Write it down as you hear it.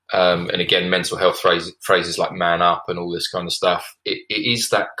And again, mental health phrases like man up and all this kind of stuff. It is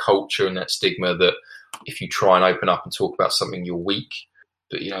that culture and that stigma that if you try and open up and talk about something, you're weak.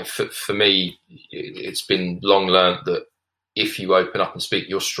 But, for me, it's been long learned that if you open up and speak,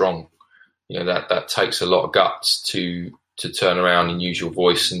 you're strong. That takes a lot of guts to turn around and use your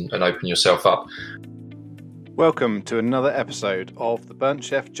voice and open yourself up. Welcome to another episode of the Burnt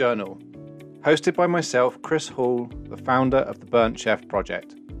Chef Journal, hosted by myself, Chris Hall, the founder of the Burnt Chef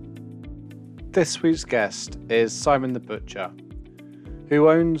Project. This week's guest is Simon the Butcher, who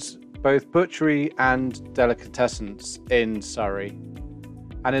owns both butchery and delicatessens in Surrey,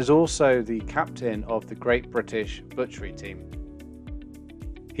 and is also the captain of the Great British Butchery Team.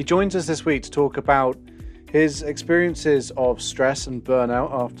 He joins us this week to talk about his experiences of stress and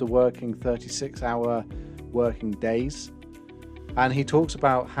burnout after working 36-hour working days, and he talks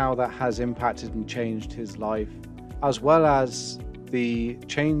about how that has impacted and changed his life, as well as the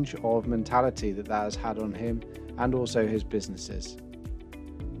change of mentality that has had on him and also his businesses.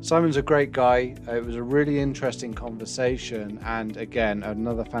 Simon's a great guy. It was a really interesting conversation, and again,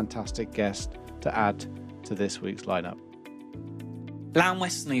 another fantastic guest to add to this week's lineup. Lamb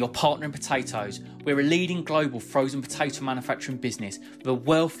Weston are your partner in potatoes. We're a leading global frozen potato manufacturing business with a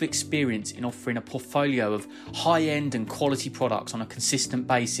wealth of experience in offering a portfolio of high-end and quality products on a consistent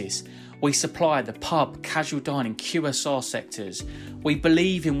basis. We supply the pub, casual dining, QSR sectors. We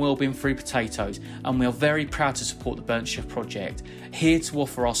believe in wellbeing through potatoes, and we are very proud to support the Burnt Chef Project, here to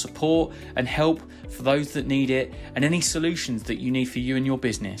offer our support and help for those that need it and any solutions that you need for you and your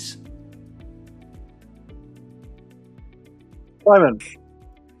business. Simon.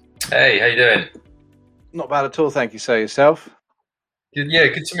 Hey, how you doing? Not bad at all, thank you. So yourself? Yeah,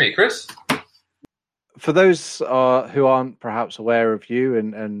 good to meet you, Chris. For those who aren't perhaps aware of you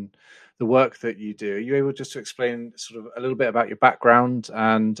and the work that you do, are you able just to explain sort of a little bit about your background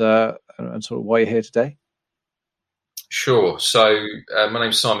and sort of why you're here today? Sure. So my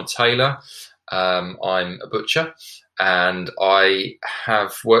name's Simon Taylor. I'm a butcher, and I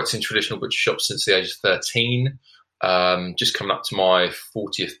have worked in traditional butcher shops since the age of 13. Just coming up to my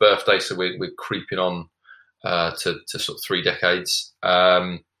 40th birthday, so we're creeping on to sort of 3 decades.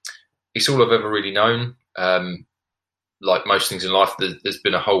 It's all I've ever really known. Like most things in life, there's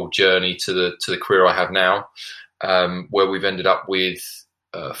been a whole journey to the career I have now, where we've ended up with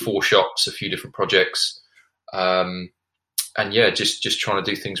 4 shops, a few different projects, and yeah, just trying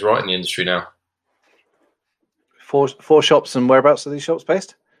to do things right in the industry now. Four shops, and whereabouts are these shops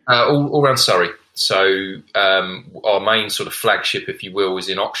based? All around Surrey. So our main sort of flagship, if you will, is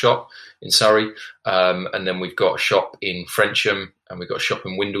in Oxshott in Surrey, and then we've got a shop in Frensham, and we've got a shop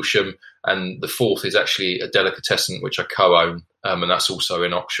in Windlesham, and the 4th is actually a delicatessen which I co-own, and that's also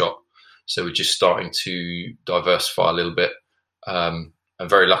in Oxshott. So we're just starting to diversify a little bit, and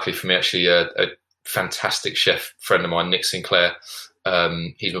very luckily for me, actually, a fantastic chef friend of mine, Nick Sinclair.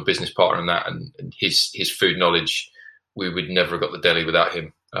 He's my business partner in that, and his food knowledge, we would never have got the Deli without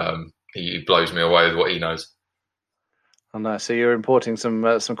him. He blows me away with what he knows. Oh, no. So you're importing some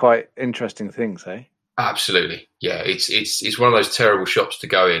quite interesting things, eh? Absolutely, yeah. It's one of those terrible shops to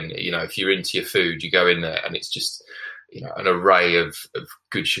go in. If you're into your food, you go in there, and it's just an array of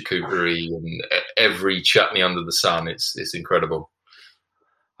good charcuterie and every chutney under the sun. It's incredible.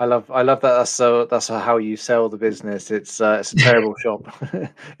 I love that. That's how you sell the business. It's a terrible shop.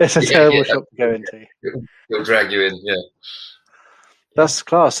 It's a terrible shop to go into. It'll drag you in, yeah. That's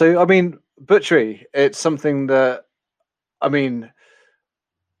class. So, I mean, butchery, it's something that, I mean,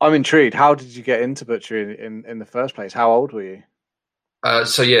 I'm intrigued. How did you get into butchery in the first place? How old were you?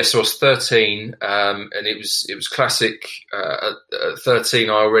 So I was 13, and it was classic. At 13,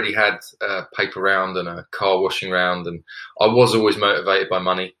 I already had a paper round and a car washing round, and I was always motivated by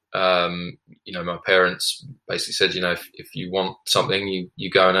money. My parents basically said, if you want something, you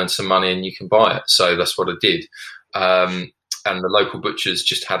go and earn some money and you can buy it. So that's what I did. And the local butchers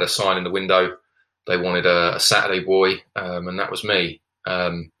just had a sign in the window. They wanted a Saturday boy, and that was me.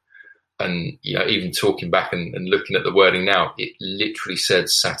 And even talking back and looking at the wording now, it literally said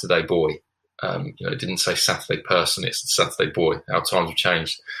Saturday boy. It didn't say Saturday person; it's Saturday boy. Our times have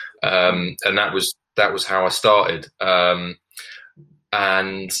changed, and that was how I started. And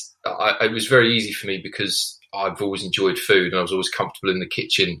it was very easy for me because I've always enjoyed food, and I was always comfortable in the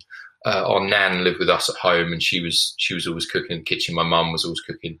kitchen. Our nan lived with us at home, and she was always cooking in the kitchen. My mum was always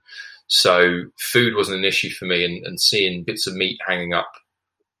cooking, so food wasn't an issue for me. And seeing bits of meat hanging up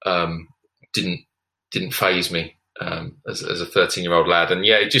didn't faze me as a 13-year-old lad. And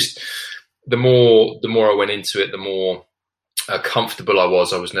yeah, it just the more I went into it, the more comfortable I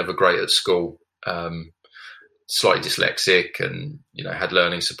was. I was never great at school, slightly dyslexic and, had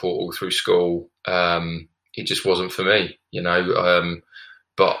learning support all through school. It just wasn't for me,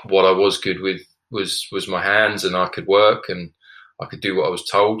 but what I was good with was my hands, and I could work and I could do what I was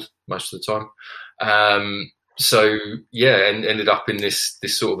told most of the time. And ended up in this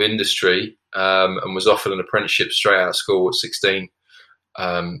sort of industry, and was offered an apprenticeship straight out of school at 16.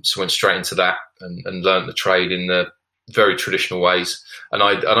 So went straight into that and learnt the trade in the very traditional ways. And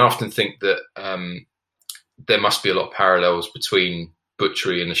I often think that there must be a lot of parallels between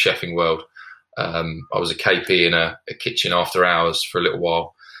butchery and the chefing world. I was a KP in a kitchen after hours for a little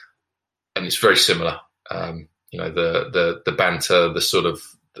while, and it's very similar. The banter, the sort of,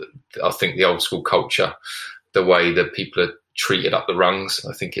 I think the old school culture, the way that people are treated up the rungs,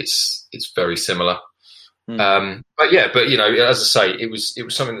 I think it's very similar. But as I say, it was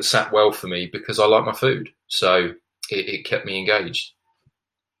something that sat well for me because I like my food, so it kept me engaged.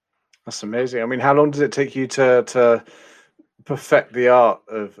 That's amazing. I mean, how long does it take you to perfect the art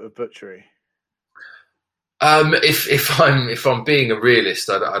of butchery? If I'm being a realist,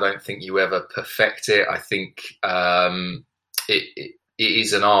 I don't think you ever perfect it. I think it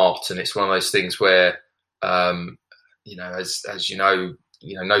is an art, and it's one of those things where as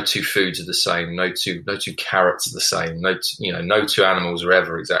no two foods are the same, no two carrots are the same, no two animals are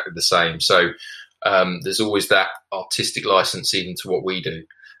ever exactly the same. So there's always that artistic license even to what we do.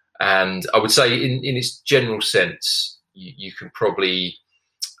 And I would say in its general sense, you can probably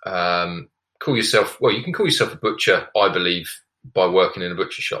call yourself a butcher, I believe, by working in a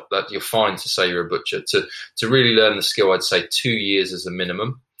butcher shop. That you're fine to say you're a butcher. To really learn the skill, I'd say 2 years as a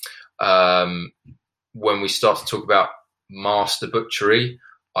minimum. When we start to talk about master butchery,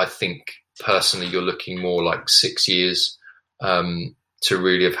 I think personally you're looking more like 6 years to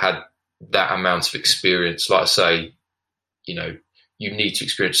really have had that amount of experience. Like I say, you need to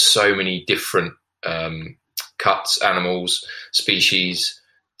experience so many different cuts, animals, species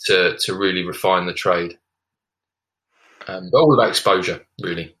to really refine the trade. But all about exposure,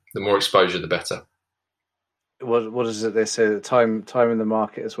 really. The more exposure, the better. What is it they say? That time in the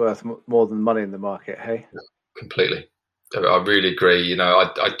market is worth more than money in the market. Hey, completely. I really agree.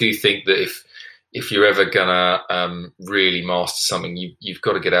 I do think that if you're ever gonna really master something, you've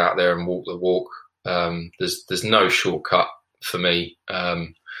got to get out there and walk the walk. There's no shortcut for me.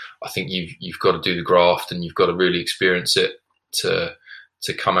 I think you've got to do the graft, and you've got to really experience it to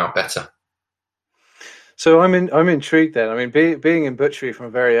come out better. So I'm intrigued then. I mean, being in butchery from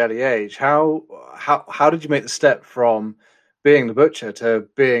a very early age, how did you make the step from being the butcher to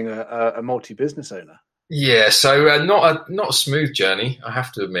being a multi-business owner? Yeah, so not a smooth journey, I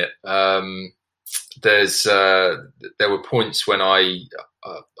have to admit. There were points when I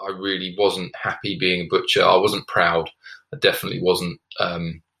really wasn't happy being a butcher. I wasn't proud. I definitely wasn't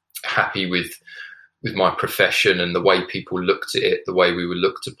happy with my profession and the way people looked at it, the way we were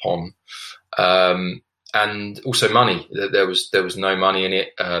looked upon. And also money. There was no money in it.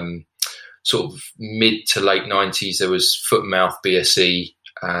 Sort of mid to late 90s, there was foot and mouth BSE,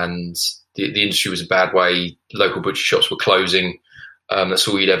 and the industry was a bad way. Local butcher shops were closing. That's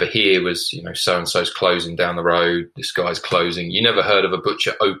all you'd ever hear was, so and so's closing down the road. This guy's closing. You never heard of a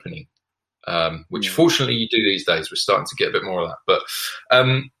butcher opening, which fortunately you do these days. We're starting to get a bit more of that, but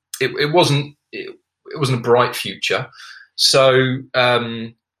it wasn't a bright future. So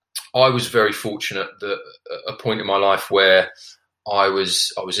I was very fortunate that at a point in my life where I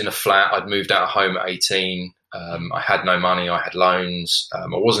was in a flat. I'd moved out of home at 18. I had no money. I had loans. I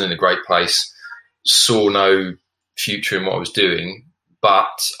wasn't in a great place. Saw no future in what I was doing.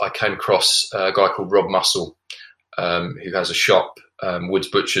 But I came across a guy called Rob Mussell, who has a shop, Woods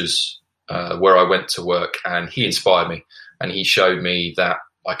Butchers, where I went to work, and he inspired me. And he showed me that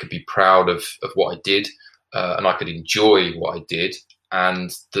I could be proud of what I did, and I could enjoy what I did,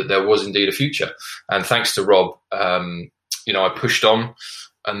 and that there was indeed a future. And thanks to Rob, I pushed on.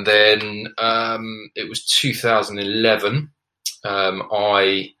 And then it was 2011.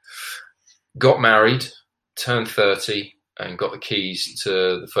 I got married, turned 30, and got the keys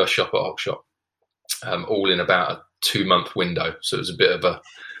to the first shop at Oxshop, all in about a 2-month window. So it was a bit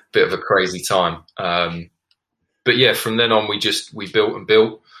of a crazy time. But yeah, from then on, we built and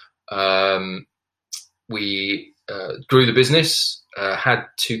built. We grew the business, had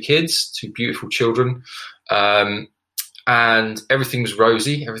 2 kids, 2 beautiful children, and everything was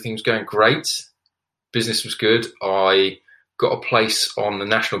rosy. Everything was going great. Business was good. I got a place on the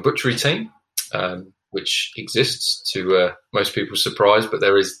National Butchery Team, which exists to most people's surprise, but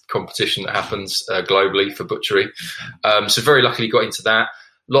there is competition that happens globally for butchery. So very luckily got into that.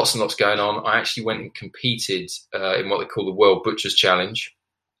 Lots and lots going on. I actually went and competed in what they call the World Butchers Challenge.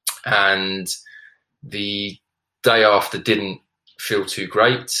 And the day after didn't feel too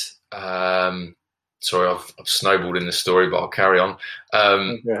great. Sorry, I've snowballed in the story, but I'll carry on.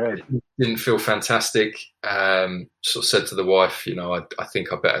 Go ahead. Didn't feel fantastic. Sort of said to the wife, I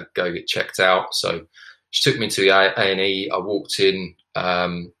think I better go get checked out. So she took me to the A&E. I walked in,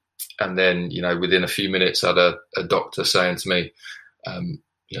 and then, within a few minutes, I had a doctor saying to me,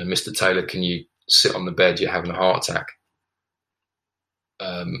 Mr. Taylor, can you sit on the bed? You're having a heart attack.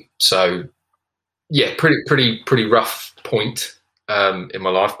 So yeah, pretty rough point in my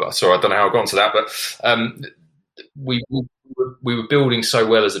life. But sorry, I don't know how I got onto that. But we were building so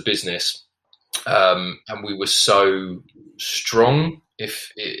well as a business, and we were so strong,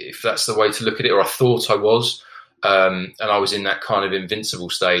 if that's the way to look at it, or I thought I was, and I was in that kind of invincible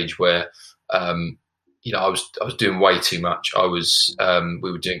stage where, I was doing way too much. We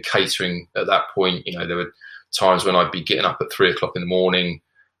were doing catering at that point. There were times when I'd be getting up at 3:00 in the morning,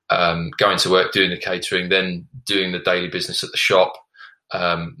 going to work, doing the catering, then doing the daily business at the shop,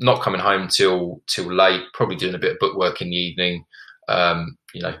 not coming home till late, probably doing a bit of bookwork in the evening,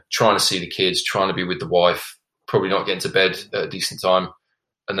 trying to see the kids, trying to be with the wife, probably not getting to bed at a decent time,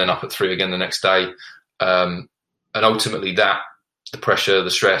 and then up at 3 again the next day. And ultimately the pressure,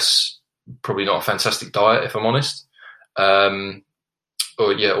 the stress, probably not a fantastic diet, if I'm honest. All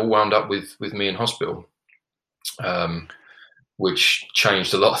wound up with me in hospital, which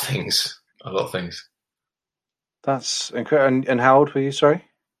changed a lot of things. That's incredible. And how old were you? Sorry.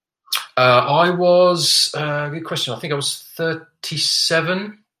 I was. Good question. I think I was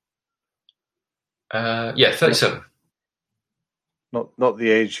 37. 37. Not the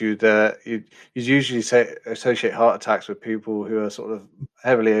age you'd usually associate heart attacks with people who are sort of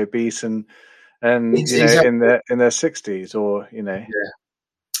heavily obese and Exactly. in their 60s, or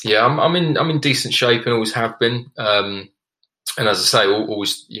Yeah. I'm in decent shape and always have been. And as I say,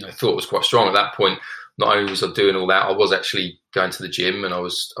 always thought I was quite strong at that point. Not only was I doing all that, I was actually going to the gym, and I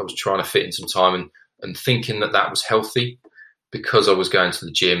was trying to fit in some time and thinking that was healthy, because I was going to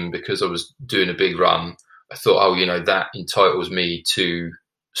the gym, because I was doing a big run. I thought, that entitles me to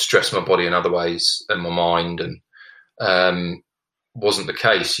stress my body in other ways and my mind, and wasn't the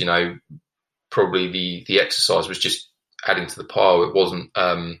case. Probably the exercise was just adding to the pile. It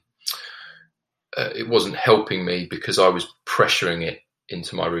wasn't helping me, because I was pressuring it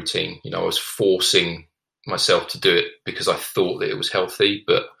into my routine. I was forcing myself to do it because I thought that it was healthy,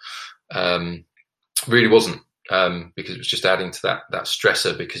 but really wasn't, because it was just adding to that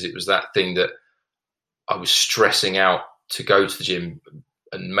stressor, because it was that thing that I was stressing out to go to the gym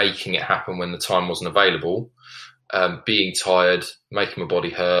and making it happen when the time wasn't available, being tired, making my body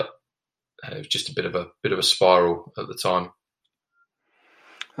hurt. It was just a bit of a spiral at the time.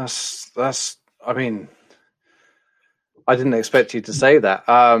 That's. I mean, I didn't expect you to say that.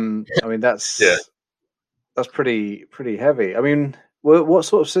 That's pretty heavy. I mean, what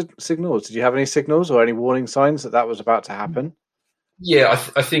sort of signals? Did you have any signals or any warning signs that was about to happen? Yeah,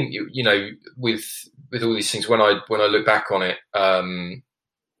 I think with all these things, when I look back on it,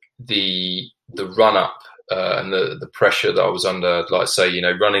 the run up and the pressure that I was under, like I say,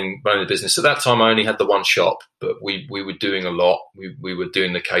 running the business. At that time, I only had the one shop, but we were doing a lot. We were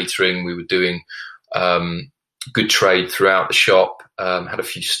doing the catering. We were doing good trade throughout the shop. Had a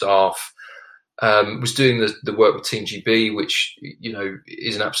few staff. Was doing the work with Team GB, which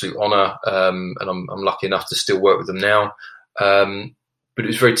is an absolute honour, and I'm lucky enough to still work with them now. But it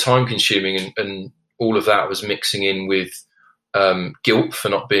was very time consuming, and all of that was mixing in with guilt for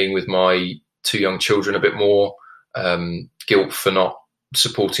not being with my 2 young children a bit more, guilt for not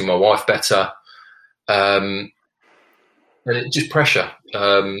supporting my wife better, and it just pressure.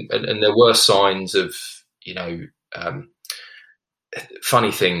 And there were signs of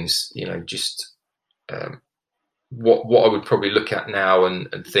funny things, just what I would probably look at now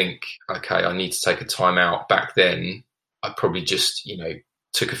and think, okay, I need to take a time out. Back then, I probably just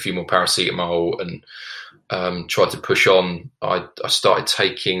took a few more paracetamol and tried to push on. I started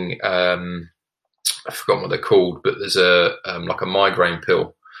taking I forgot what they're called, but there's a like a migraine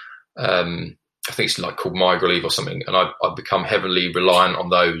pill. I think it's like called Migraleave or something, and I've become heavily reliant on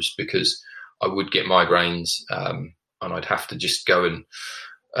those, because I would get migraines, and I'd have to just go and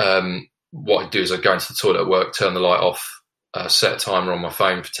what I'd do is I'd go into the toilet at work, turn the light off, set a timer on my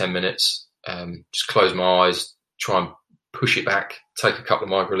phone for 10 minutes, just close my eyes, try and push it back, take a couple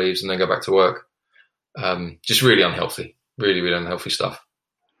of Migraleaves, and then go back to work. Just really unhealthy, really unhealthy stuff.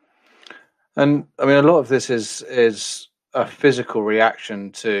 And I mean, a lot of this is a physical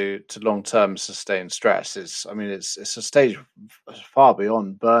reaction to long-term sustained stress. It's a stage far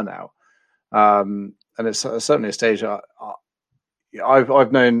beyond burnout, and it's certainly a stage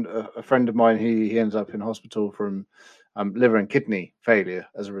I've known a friend of mine. He ends up in hospital from liver and kidney failure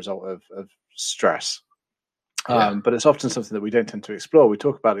as a result of stress. But it's often something that we don't tend to explore. We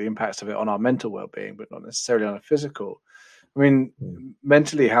talk about the impacts of it on our mental well-being, but not necessarily on our physical. I mean,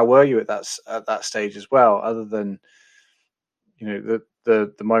 mentally, how were you at that stage as well? Other than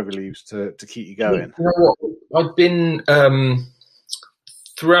the migraine leaves to keep you going. You know what? I've been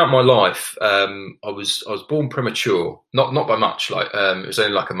throughout my life. I was born premature, not by much. Like it was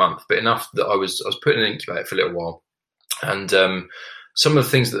only like a month, but enough that I was put in an incubator for a little while. And some of the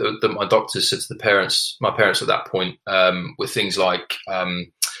things that my doctors said to my parents at that point, were things like,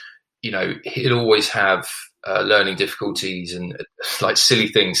 he'd always have learning difficulties and like silly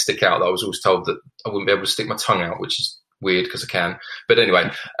things stick out. I was always told that I wouldn't be able to stick my tongue out, which is weird because I can. But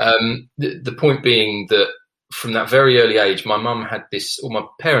anyway, the point being that from that very early age, my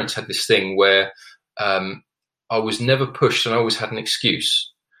parents had this thing where I was never pushed and I always had an excuse.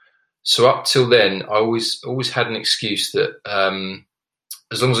 So up till then, I always had an excuse that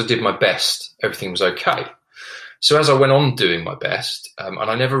as long as I did my best, everything was okay. So as I went on doing my best, and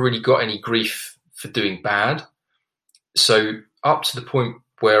I never really got any grief for doing bad. So up to the point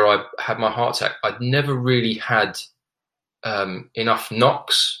where I had my heart attack, I'd never really had enough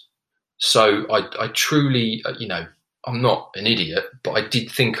knocks. So I truly, I'm not an idiot, but I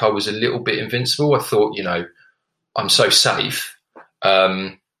did think I was a little bit invincible. I thought, I'm so safe.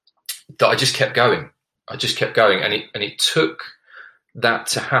 That I just kept going. And it took that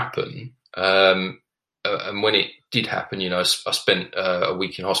to happen. And when it did happen, I spent a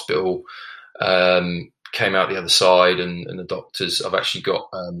week in hospital, came out the other side, and the doctors, I've actually got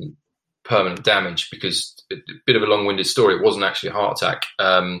permanent damage because a bit of a long-winded story. It wasn't actually a heart attack.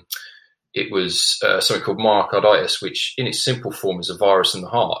 It was something called myocarditis, which in its simple form is a virus in the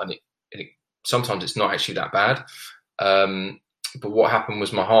heart. And it sometimes it's not actually that bad. But what happened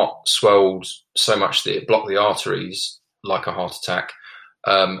was my heart swelled so much that it blocked the arteries like a heart attack,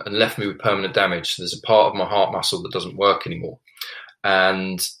 and left me with permanent damage. So there's a part of my heart muscle that doesn't work anymore.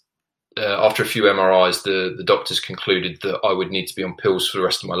 And after a few MRIs, the doctors concluded that I would need to be on pills for the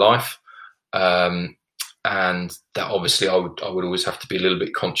rest of my life. And that obviously I would always have to be a little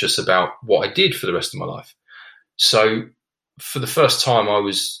bit conscious about what I did for the rest of my life. So for the first time, I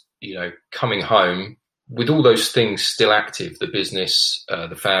was, coming home with all those things still active, the business,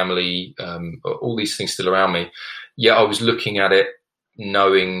 the family, all these things still around me. Yet I was looking at it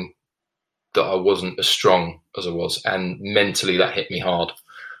knowing that I wasn't as strong as I was. And mentally that hit me hard.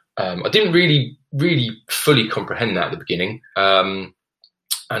 I didn't really, really fully comprehend that at the beginning. And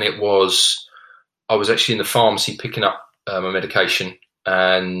I was actually in the pharmacy picking up my medication.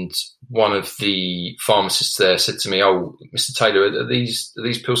 And one of the pharmacists there said to me, "Oh, Mr. Taylor, are these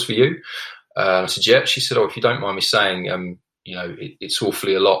pills for you?" I said, "Yeah." She said, "Oh, if you don't mind me saying, it's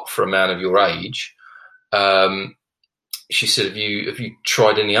awfully a lot for a man of your age." She said, have you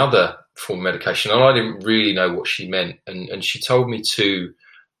tried any other form of medication? And I didn't really know what she meant. And she told me to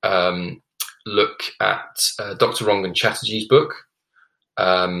look at Dr. Rangan Chatterjee's book,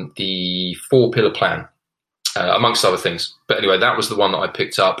 The 4-Pillar Plan, amongst other things. But anyway, that was the one that I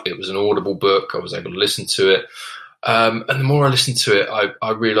picked up. It was an Audible book. I was able to listen to it. And the more I listened to it,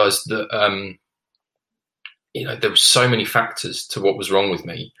 I realized that, there were so many factors to what was wrong with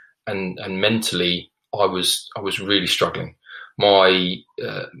me. And mentally, I was really struggling. My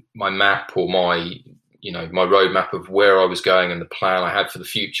map, or my roadmap of where I was going and the plan I had for the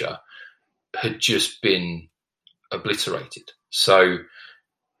future had just been obliterated. So,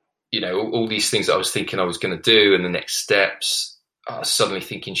 all these things that I was thinking I was going to do and the next steps, I was suddenly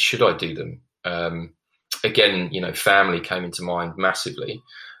thinking, should I do them? Again, family came into mind massively.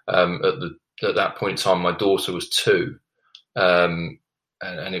 At that point in time, my daughter was 2.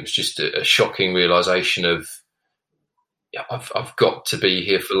 And it was just a shocking realization of, I've got to be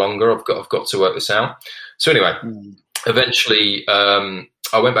here for longer. I've got to work this out. So anyway, eventually,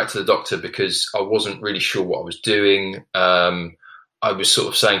 I went back to the doctor because I wasn't really sure what I was doing. I was sort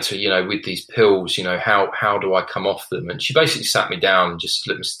of saying to her, with these pills, how do I come off them? And she basically sat me down and just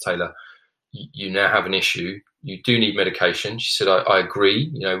said, "Look, Mr. Taylor, you now have an issue. You do need medication." She said, I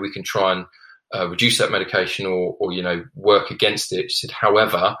agree. We can try and reduce that medication or work against it. She said,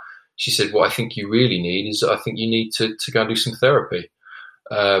 however, she said, what I think you really need is I think you need to go and do some therapy.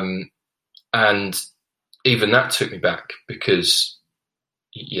 And even that took me back because,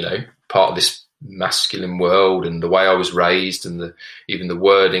 part of this masculine world and the way I was raised and even the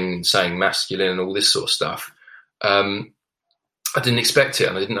wording and saying masculine and all this sort of stuff, I didn't expect it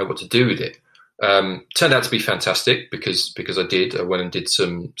and I didn't know what to do with it. Turned out to be fantastic because I went and did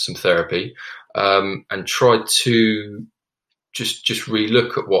some therapy, and tried to just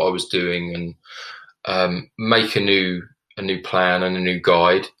relook at what I was doing and make a new plan and a new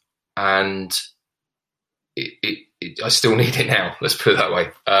guide. And I still need it now. Let's put it that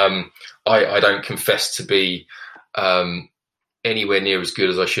way. I don't confess to be anywhere near as good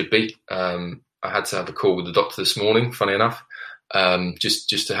as I should be. I had to have a call with the doctor this morning, funny enough,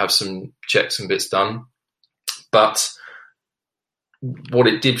 just to have some checks and bits done. But what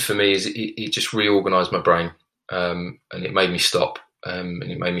it did for me is it just reorganised my brain, and it made me stop, and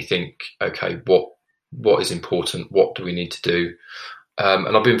it made me think, okay, what is important? What do we need to do?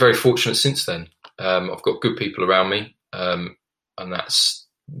 And I've been very fortunate since then. I've got good people around me, and that's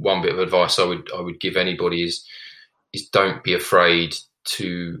one bit of advice I would give anybody is don't be afraid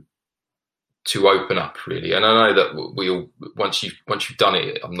to open up, really. And I know that we all once you've done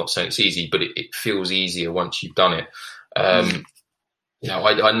it, I'm not saying it's easy, but it feels easier once you've done it.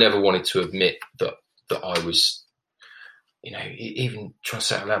 I never wanted to admit that I was, even trying to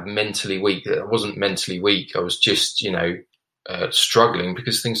say out loud, mentally weak. I wasn't mentally weak. I was just, struggling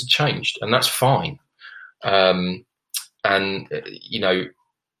because things had changed, and that's fine. The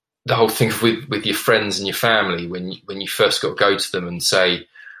whole thing with your friends and your family, when you first got to go to them and say,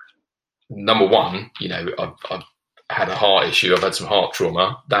 number one, I've had a heart issue, I've had some heart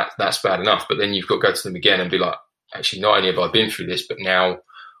trauma, that's bad enough. But then you've got to go to them again and be like, actually, not only have I been through this, but now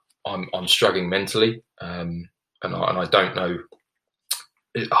I'm struggling mentally, and I don't know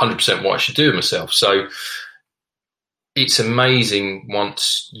 100% what I should do with myself. So it's amazing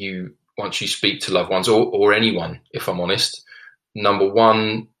once you speak to loved ones or anyone, if I'm honest. Number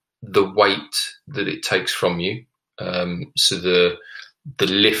one, the weight that it takes from you. So the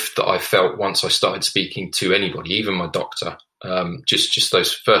lift that I felt once I started speaking to anybody, even my doctor, just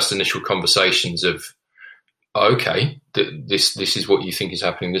those first initial conversations of, okay, this is what you think is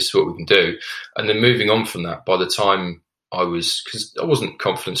happening, this is what we can do. And then moving on from that, by the time because I wasn't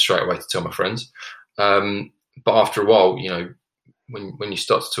confident straight away to tell my friends. But after a while, when you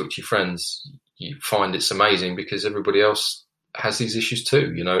start to talk to your friends, you find it's amazing because everybody else has these issues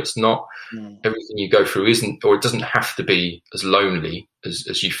too. It's not everything you go through isn't, or it doesn't have to be as lonely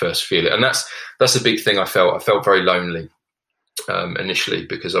as you first feel it. And that's a big thing I felt. I felt very lonely initially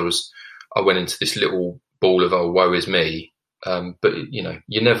because I went into this little ball of, oh, woe is me. But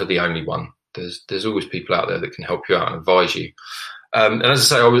you're never the only one. There's always people out there that can help you out and advise you. And as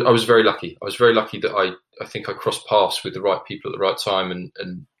I say, I was very lucky. I was very lucky that I think I crossed paths with the right people at the right time and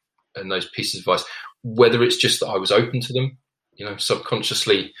those pieces of advice, whether it's just that I was open to them,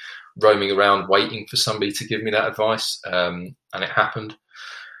 subconsciously roaming around waiting for somebody to give me that advice. And it happened.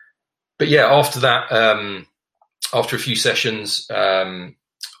 But yeah, after that, after a few sessions,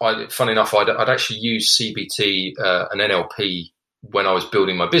 funny enough, I'd actually used CBT and NLP when I was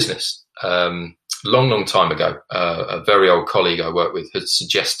building my business. Long time ago, a very old colleague I worked with had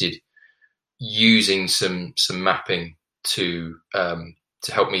suggested using some mapping to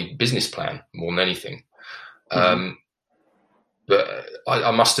help me business plan more than anything. But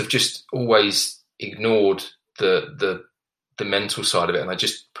I must have just always ignored the mental side of it, and I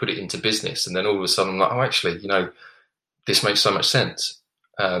just put it into business. And then all of a sudden, I'm like, oh, actually, this makes so much sense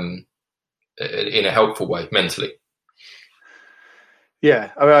in a helpful way mentally.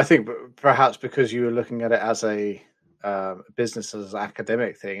 Yeah, I mean, I think perhaps because you were looking at it as a business, as an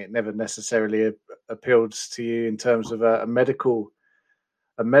academic thing, it never necessarily appealed to you in terms of a medical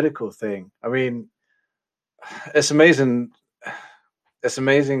thing. I mean, it's amazing. It's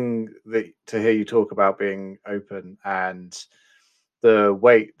amazing to hear you talk about being open and the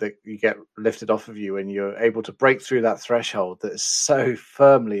weight that you get lifted off of you when you're able to break through that threshold that is so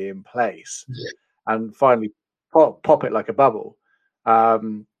firmly in place, and finally pop it like a bubble. Yeah,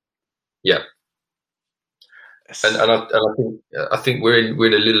 and I think we're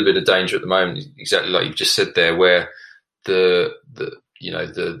in a little bit of danger at the moment, exactly like you've just said there, where the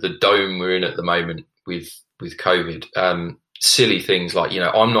dome we're in at the moment with COVID. Silly things like,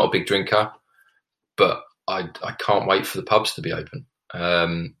 I'm not a big drinker, but I can't wait for the pubs to be open,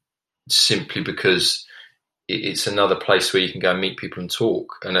 simply because it's another place where you can go and meet people and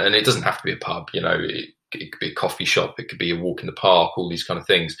talk, and it doesn't have to be a pub. It could be a coffee shop, it could be a walk in the park, all these kind of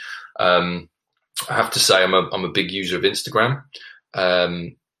things. I have to say I'm a big user of Instagram.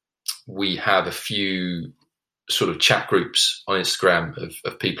 We have a few sort of chat groups on Instagram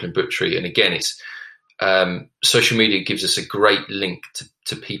of people in butchery, and again, it's social media gives us a great link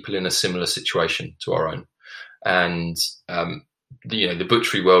to people in a similar situation to our own. And the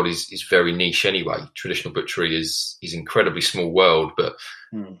butchery world is very niche anyway. Traditional butchery is incredibly small world, but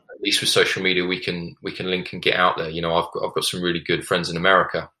at least with social media we can link and get out there. I've got some really good friends in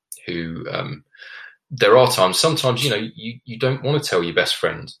America who there are times, sometimes, you don't want to tell your best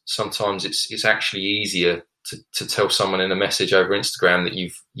friend. Sometimes it's actually easier to tell someone in a message over Instagram that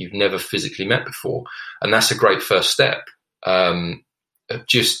you've never physically met before. And that's a great first step.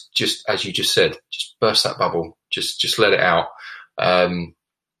 Just as you just said, just burst that bubble, just let it out.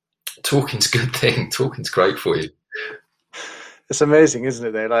 Talking's a good thing. Talking's great for you. It's amazing, isn't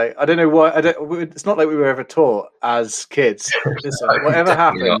it? Though, like, I don't know why. It's not like we were ever taught as kids. Listen, whatever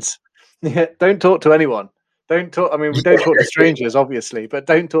happens, don't talk to anyone. Don't talk. I mean, we don't talk to strangers, obviously, but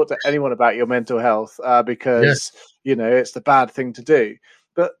don't talk to anyone about your mental health because it's the bad thing to do.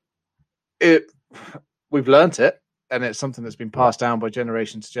 But we've learnt it, and it's something that's been passed down by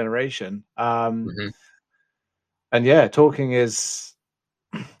generation to generation. And talking is,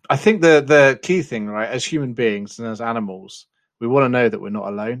 I think, the key thing, right? As human beings and as animals, we want to know that we're not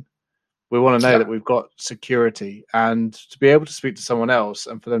alone. We want to know that we've got security, and to be able to speak to someone else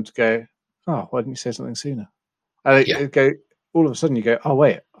and for them to go, "Oh, why didn't you say something sooner?" And it go, all of a sudden you go, "Oh,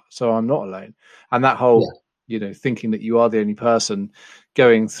 wait, so I'm not alone." And that whole, thinking that you are the only person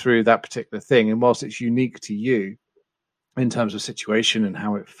going through that particular thing, and whilst it's unique to you in terms of situation and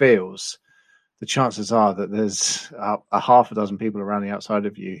how it feels, the chances are that there's a half a dozen people around the outside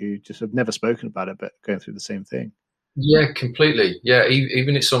of you who just have never spoken about it, but going through the same thing. Yeah, completely. Yeah,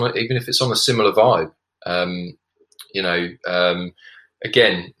 even if it's on a similar vibe,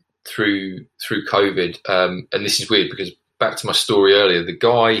 again through COVID, and this is weird because back to my story earlier, the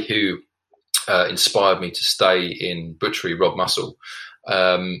guy who inspired me to stay in butchery, Rob Muscle,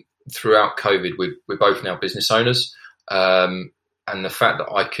 throughout COVID, we're both now business owners, and the fact that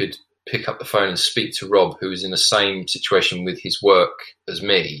I could pick up the phone and speak to Rob, who was in the same situation with his work as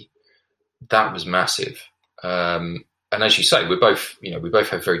me, that was massive. And as you say, we both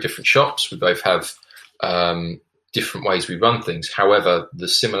have very different shops. We both have different ways we run things. However, the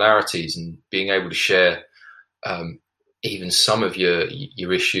similarities and being able to share even some of your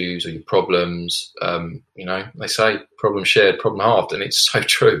issues or your problems, they say problem shared, problem halved, and it's so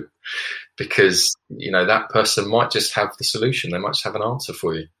true because that person might just have the solution. They might just have an answer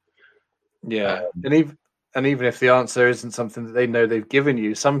for you. Yeah, and even if the answer isn't something that they know they've given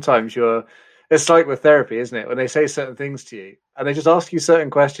you, sometimes it's like with therapy, isn't it? When they say certain things to you and they just ask you certain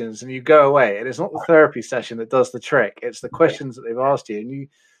questions and you go away, and it's not the therapy session that does the trick. It's the questions that they've asked you, and you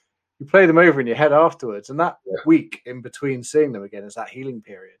play them over in your head afterwards. And that week in between seeing them again is that healing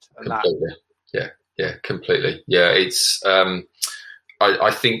period. And completely. Completely. Yeah, it's.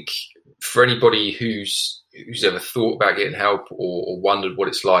 I think for anybody who's ever thought about getting help or wondered what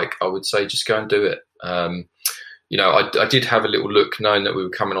it's like, I would say just go and do it. I did have a little look, knowing that we were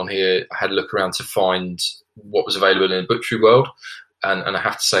coming on here. I had a look around to find what was available in the butchery world, and I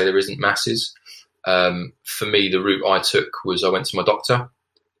have to say there isn't masses. For me, the route I took was I went to my doctor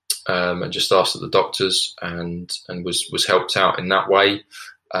and just asked at the doctors and was helped out in that way.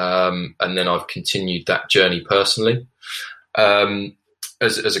 And then I've continued that journey personally.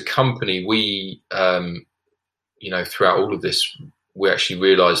 As a company, we, throughout all of this, we actually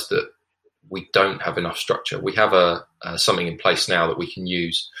realised that we don't have enough structure. We have something in place now that we can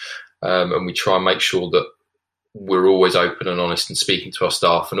use, and we try and make sure that we're always open and honest and speaking to our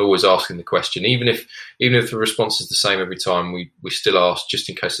staff and always asking the question. Even if the response is the same every time, we still ask, just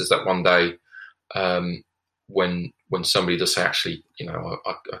in case there's that one day when somebody does say, actually,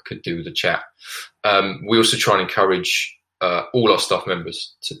 I could do with a chat. We also try and encourage all our staff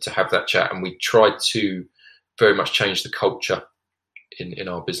members to have that chat, and we try to very much change the culture in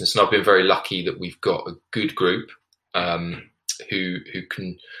our business. And I've been very lucky that we've got a good group who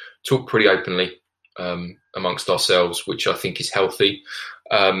can talk pretty openly amongst ourselves, which I think is healthy.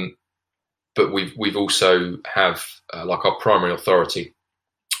 But we've also have like our primary authority,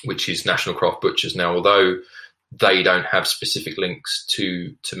 which is National Craft Butchers. Now, although they don't have specific links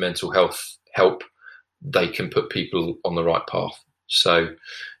to mental health help, they can put people on the right path. So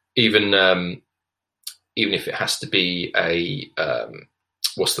even if it has to be an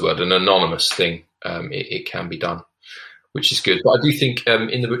anonymous thing, it can be done, which is good. But I do think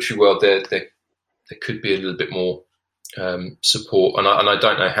in the butchery world there could be a little bit more support, and I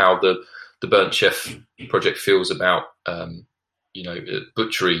don't know how the Burnt Chef project feels about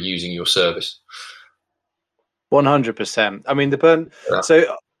butchery using your service. 100%. I mean, the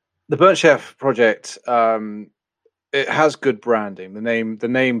Burnt Chef project, it has good branding. The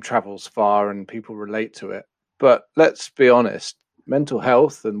name travels far and people relate to it. But let's be honest, mental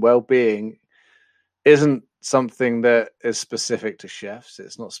health and well-being isn't something that is specific to chefs.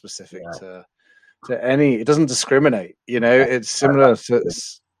 It's not specific to any. It doesn't discriminate. It's similar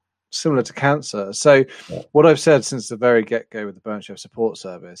to cancer. So what I've said since the very get-go with the Burnt Chef support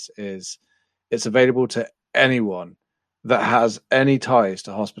service is It's available to anyone that has any ties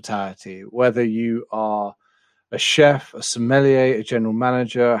to hospitality, whether you are a chef, a sommelier, a general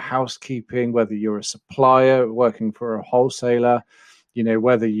manager, housekeeping, whether you're a supplier working for a wholesaler,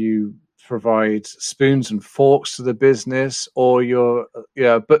 whether you provide spoons and forks to the business, or you're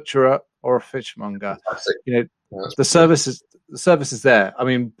a butcher or a fishmonger. The service is there. I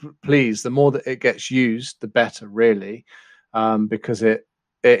mean, please, the more that it gets used, the better, really, because it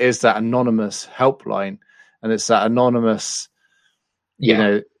is that anonymous helpline, and it's that anonymous,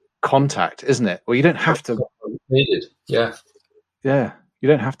 contact, isn't it? Well, you don't have to. Needed. Yeah. You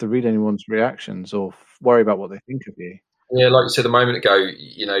don't have to read anyone's reactions or worry about what they think of you. Yeah, like you said a moment ago,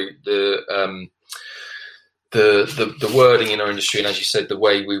 the wording in our industry, and as you said, the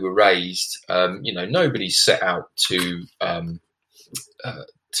way we were raised, nobody's set out to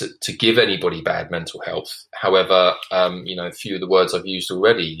give anybody bad mental health. However, a few of the words I've used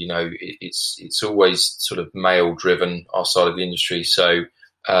already, it's always sort of male driven, our side of the industry. So,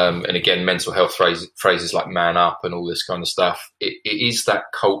 and again, mental health phrases like man up and all this kind of stuff. It is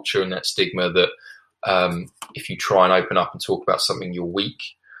that culture and that stigma that if you try and open up and talk about something, you're weak.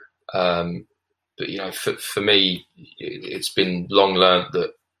 But for me, it's been long learnt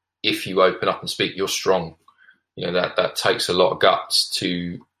that if you open up and speak, you're strong. That takes a lot of guts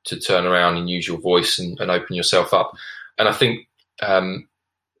to turn around and use your voice and open yourself up. And I think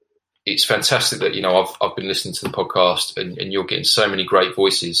it's fantastic that I've been listening to the podcast and you're getting so many great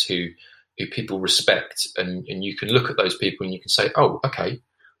voices who people respect, and you can look at those people and you can say, oh, okay,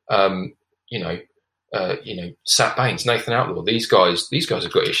 Sat Baines, Nathan Outlaw, these guys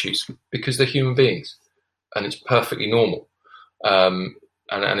have got issues because they're human beings, and it's perfectly normal. And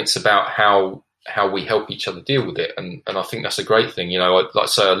it's about how we help each other deal with it. And I think that's a great thing. Like I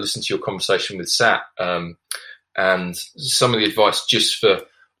say, I listened to your conversation with Sat, and some of the advice just for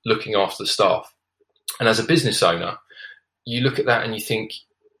looking after the staff. And as a business owner, you look at that and you think,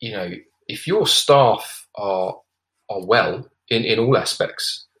 if your staff are well in all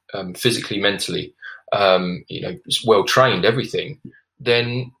aspects, physically, mentally, well trained, everything,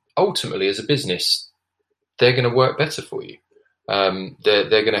 then ultimately as a business, they're going to work better for you. They're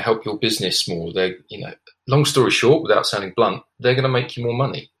going to help your business more. Long story short, without sounding blunt, they're going to make you more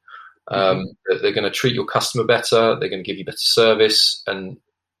money. They're going to treat your customer better. They're going to give you better service, and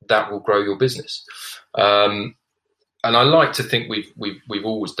that will grow your business. And I like to think we've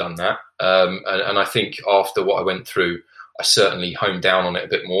always done that. And I think after what I went through, I certainly honed down on it a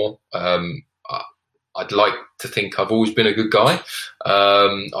bit more. I'd like to think I've always been a good guy.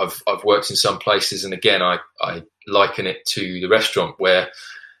 I've worked in some places, and again, I liken it to the restaurant where,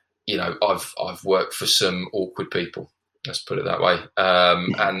 I've worked for some awkward people. Let's put it that way.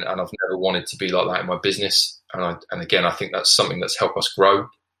 And I've never wanted to be like that in my business. And again, I think that's something that's helped us grow.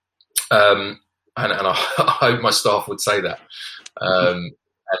 And I hope my staff would say that.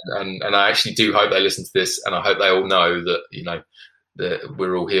 And I actually do hope they listen to this, and I hope they all know that, that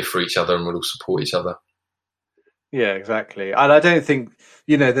we're all here for each other and we'll all support each other. Yeah, exactly. And I don't think,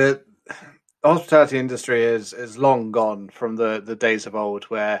 the hospitality industry is long gone from the days of old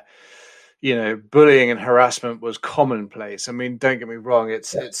where, bullying and harassment was commonplace. I mean, don't get me wrong,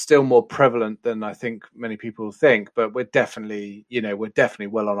 it's still more prevalent than I think many people think, but we're definitely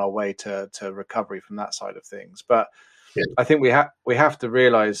well on our way to recovery from that side of things. But yeah. I think we have to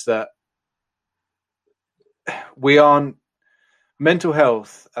realize that mental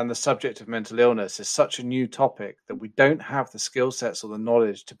health and the subject of mental illness is such a new topic that we don't have the skill sets or the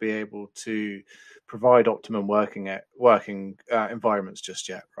knowledge to be able to provide optimum working environments just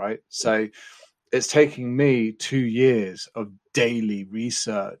yet, right? So it's taking me 2 years of daily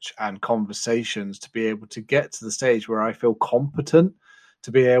research and conversations to be able to get to the stage where I feel competent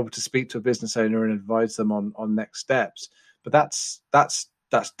to be able to speak to a business owner and advise them on next steps. But that's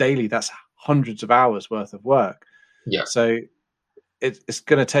daily. That's hundreds of hours worth of work. Yeah. So it's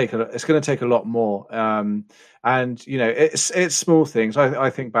going to take a lot more. And it's small things. I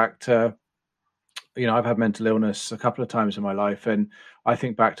think back to, I've had mental illness a couple of times in my life, and I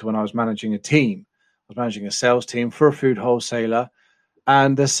think back to when I was managing a team. I was managing a sales team for a food wholesaler,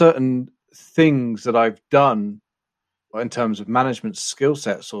 and there's certain things that I've done in terms of management skill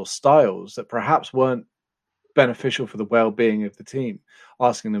sets or styles that perhaps weren't beneficial for the well-being of the team,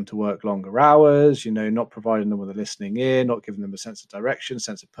 asking them to work longer hours, not providing them with a listening ear, not giving them a sense of direction,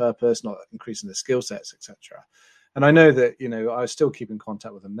 sense of purpose, not increasing their skill sets, etc. And I know that, I still keep in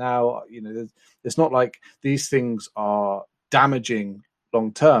contact with them now. It's not like these things are damaging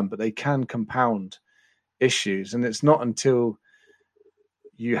long term, but they can compound issues. And it's not until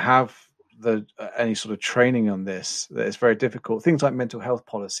you have any sort of training on this, that it's very difficult. Things like mental health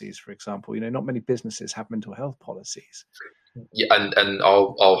policies, for example. Not many businesses have mental health policies. Yeah, and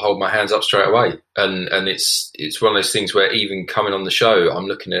I'll hold my hands up straight away. And it's one of those things where even coming on the show, I'm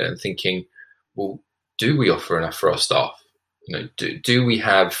looking at it and thinking, well, do we offer enough for our staff? Do we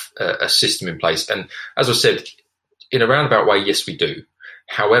have a system in place? And as I said, in a roundabout way, yes, we do.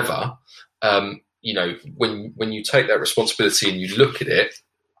 However, when you take that responsibility and you look at it,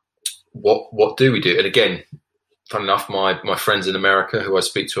 what do we do? And again, fun enough, my friends in America who I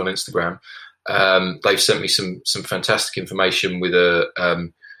speak to on Instagram, they've sent me some fantastic information with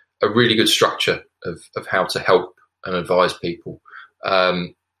a really good structure of how to help and advise people.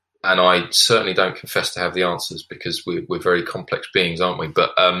 And I certainly don't confess to have the answers, because we're very complex beings, aren't we?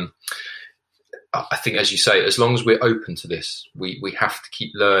 But I think, as you say, as long as we're open to this, we have to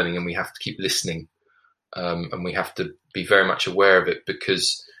keep learning, and we have to keep listening, and we have to be very much aware of it,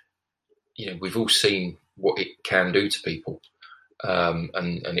 because we've all seen what it can do to people, and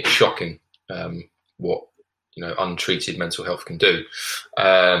it's shocking what untreated mental health can do.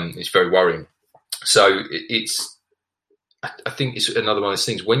 It's very worrying. So I think it's another one of those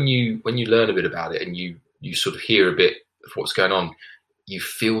things. When you learn a bit about it and you sort of hear a bit of what's going on, you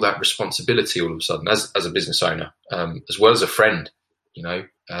feel that responsibility all of a sudden as a business owner, as well as a friend. My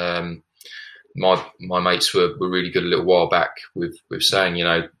mates were really good a little while back with saying,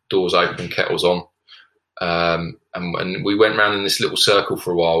 doors open, kettles on, and we went around in this little circle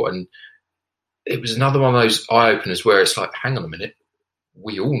for a while, and it was another one of those eye openers where it's like, hang on a minute,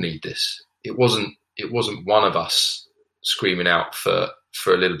 we all need this. It wasn't one of us screaming out for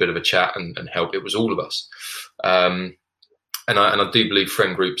a little bit of a chat and help. It was all of us. And I do believe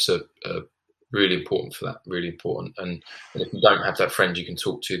friend groups are really important for that, really important. And if you don't have that friend you can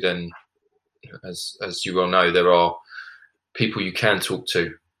talk to, then as you well know, there are people you can talk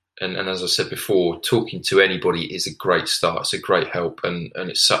to. And as I said before, talking to anybody is a great start. It's a great help, and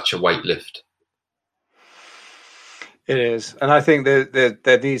it's such a weight lift. It is. And I think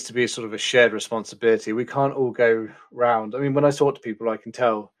there needs to be sort of a shared responsibility. We can't all go round. I mean, when I talk to people, I can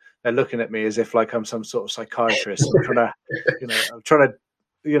tell they're looking at me as if like I'm some sort of psychiatrist. I'm trying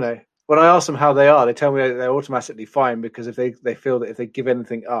to, when I ask them how they are, they tell me they're automatically fine, because if they feel that if they give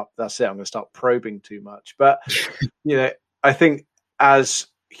anything up, that's it, I'm going to start probing too much. But, I think as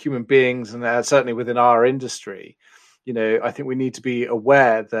human beings, and certainly within our industry, I think we need to be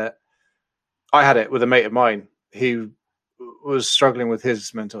aware that I had it with a mate of mine who was struggling with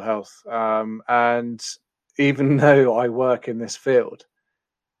his mental health. And even though I work in this field,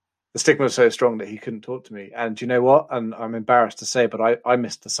 the stigma was so strong that he couldn't talk to me. And you know what? And I'm embarrassed to say, but I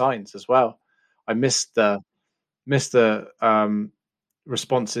missed the signs as well. I missed the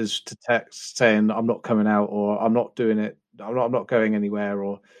responses to text saying I'm not coming out, or I'm not doing it. I'm not going anywhere,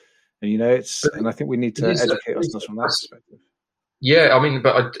 and I think we need to educate ourselves from that perspective. Yeah, I mean,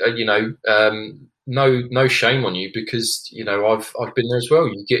 but no shame on you, because I've been there as well.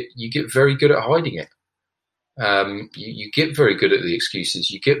 You get very good at hiding it. You get very good at the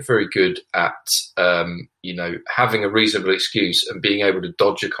excuses. You get very good at having a reasonable excuse and being able to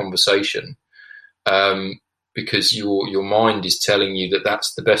dodge a conversation, because your mind is telling you that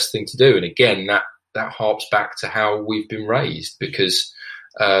that's the best thing to do. And again, that harps back to how we've been raised, because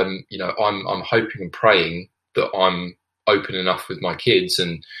I'm hoping and praying that I'm open enough with my kids,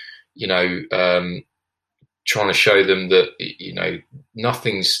 and trying to show them that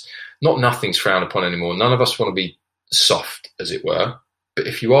nothing's frowned upon anymore. None of us want to be soft, as it were, but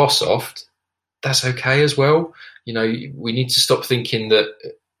if you are soft, that's okay as well. We need to stop thinking that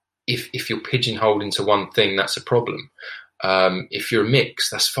if you're pigeonholed into one thing, that's a problem. If you're a mix,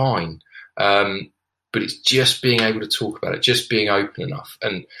 that's fine. But it's just being able to talk about it, just being open enough.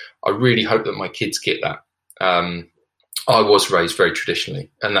 And I really hope that my kids get that. I was raised very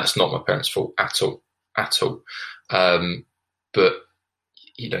traditionally, and that's not my parents' fault at all. But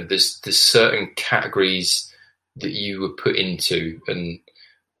there's certain categories that you were put into, and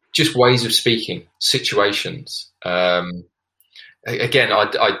just ways of speaking, situations. Again,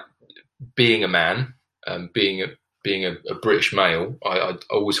 I being a man, being a British male, I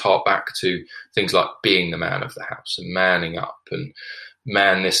always hark back to things like being the man of the house and manning up and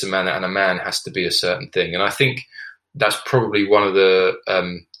man this and man that, and a man has to be a certain thing. And I think that's probably one of the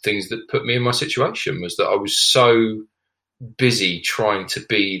things that put me in my situation, was that I was so busy trying to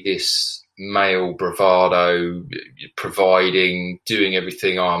be this male bravado, providing, doing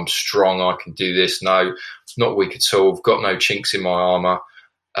everything. Oh, I'm strong, I can do this. No, not weak at all. I've got no chinks in my armour.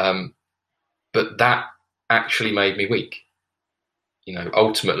 But that actually made me weak.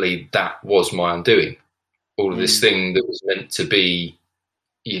 Ultimately, that was my undoing. All of this thing that was meant to be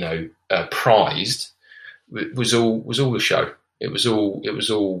prized was all a show. It was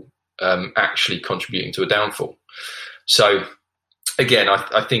all actually contributing to a downfall. So again,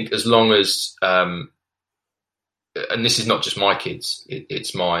 I think as long as, and this is not just my kids,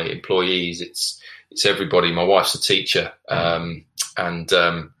 it's my employees, it's everybody. My wife's a teacher, and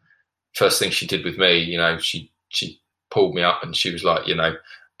first thing she did with me, she pulled me up and she was like,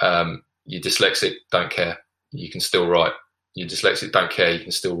 you're dyslexic, don't care, you can still write. You're dyslexic, don't care, you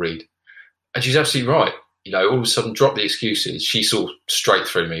can still read. And she's absolutely right. All of a sudden, drop the excuses. She saw straight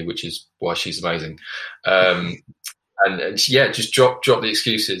through me, which is why she's amazing. And just drop the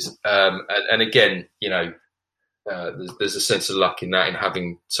excuses. And again, there's a sense of luck in that, in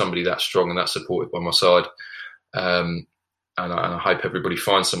having somebody that strong and that supportive by my side. And I hope everybody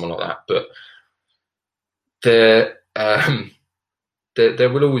finds someone like that. But there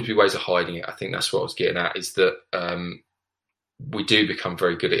will always be ways of hiding it. I think that's what I was getting at, is that we do become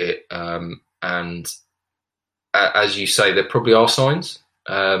very good at it. And as you say, there probably are signs,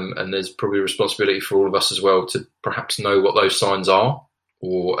 and there's probably a responsibility for all of us as well to perhaps know what those signs are,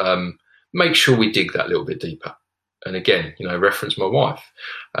 or make sure we dig that little bit deeper. And again, reference my wife.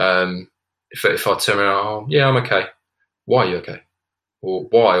 If I turn around, oh, yeah, I'm okay. Why are you okay? Or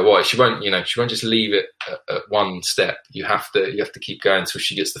why? She won't just leave it at one step. You have to keep going until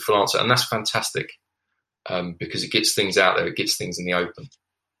she gets the full answer, and that's fantastic, because it gets things out there, it gets things in the open.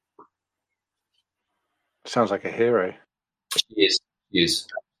 Sounds like a hero. She is.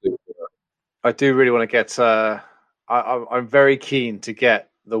 I do really want to get. I'm very keen to get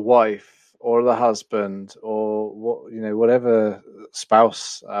the wife or the husband or whatever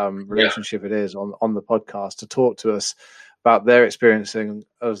spouse relationship it is on the podcast to talk to us about their experiencing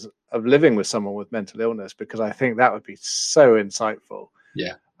of living with someone with mental illness, because I think that would be so insightful.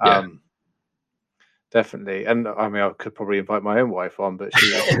 Yeah. Definitely. And I mean, I could probably invite my own wife on, but she.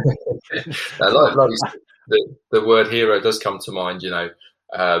 The word hero does come to mind.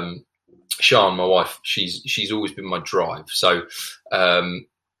 Sian, my wife, she's always been my drive. So I've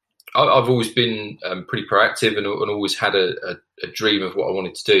always been pretty proactive and always had a dream of what I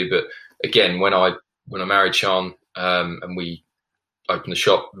wanted to do. But again, when I married Sian, and we opened the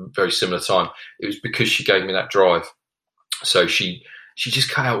shop very similar time, it was because she gave me that drive. So she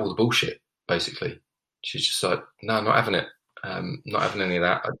just cut out all the bullshit, basically. She's just like, no, I'm not having it. Not having any of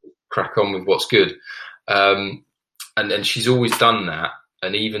that. I crack on with what's good. And she's always done that.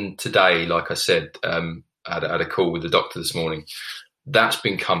 And even today, like I said, I had a call with the doctor this morning. That's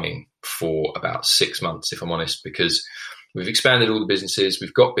been coming for about 6 months, if I'm honest, because we've expanded all the businesses.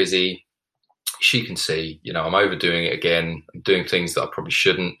 We've got busy. She can see, I'm overdoing it again. I'm doing things that I probably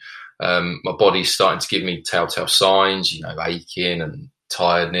shouldn't. My body's starting to give me telltale signs, aching and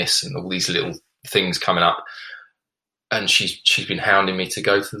tiredness and all these little things coming up. And she's been hounding me to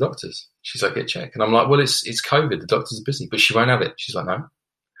go to the doctors. She's like, get checked. And I'm like, well, it's COVID. The doctors are busy, but she won't have it. She's like, no.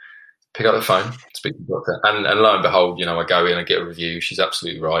 Pick up the phone, speak to the doctor. And lo and behold, I go in, I get a review. She's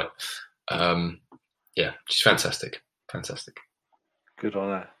absolutely right. She's fantastic. Fantastic. Good on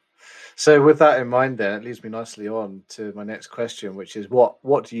her. So with that in mind, then it leads me nicely on to my next question, which is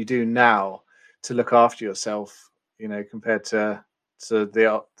what do you do now to look after yourself, compared to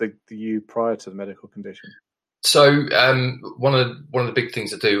the you prior to the medical condition? So one of the big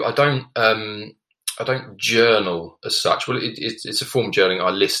things I do, I don't journal as such. Well, it's a form of journaling. I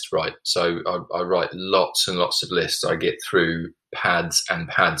list write. So I write lots and lots of lists. I get through pads and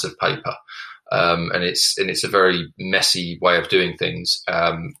pads of paper. And it's a very messy way of doing things.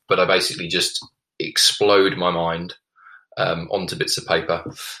 But I basically just explode my mind onto bits of paper,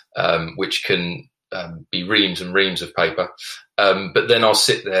 which can be reams and reams of paper. But then I'll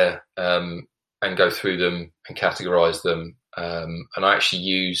sit there and go through them and categorize them. And I actually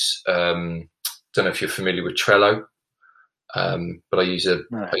use, don't know if you're familiar with Trello, but I use an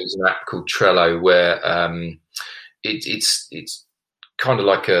app called Trello where it's kind of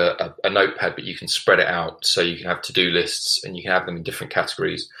like a notepad, but you can spread it out. So you can have to-do lists and you can have them in different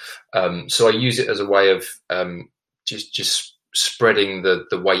categories. So I use it as a way of just spreading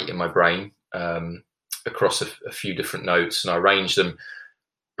the weight in my brain across a few different notes, and I arrange them,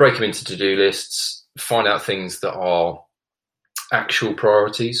 break them into to-do lists, find out things that are actual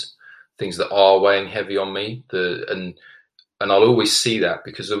priorities, things that are weighing heavy on me. And I'll always see that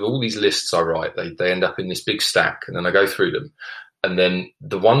because of all these lists I write, they end up in this big stack, and then I go through them. And then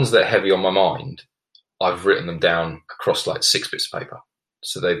the ones that are heavy on my mind, I've written them down across like 6 bits of paper.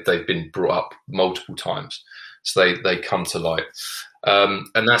 So they've been brought up multiple times. So they come to light.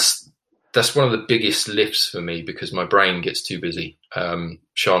 And that's one of the biggest lifts for me because my brain gets too busy.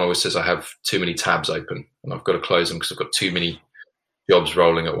 Sian always says I have too many tabs open and I've got to close them because I've got too many jobs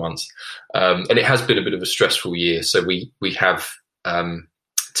rolling at once. And it has been a bit of a stressful year. So we have,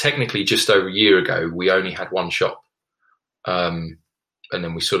 technically just over a year ago, we only had one shop. And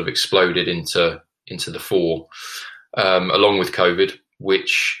then we sort of exploded into the four, along with COVID,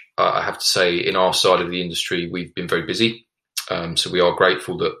 which I have to say in our side of the industry, we've been very busy. So we are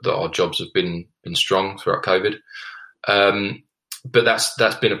grateful that our jobs have been strong throughout COVID. But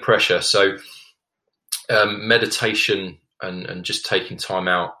that's been a pressure. So meditation and just taking time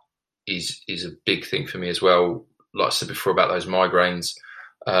out is a big thing for me as well. Like I said before about those migraines,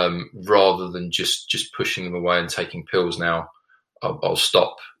 rather than just pushing them away and taking pills now, I'll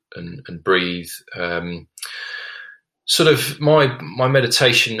stop and breathe. Sort of my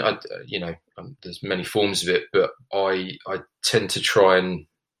meditation, there's many forms of it, but I tend to try and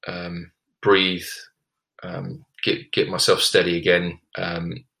breathe, get myself steady again,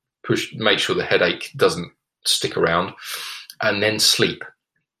 make sure the headache doesn't stick around, and then sleep.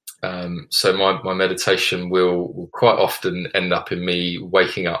 So my meditation will quite often end up in me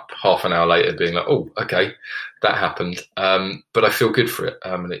waking up half an hour later being like, oh, okay, that happened. But I feel good for it.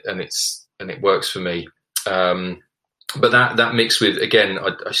 And it works for me. But that mixed with, again,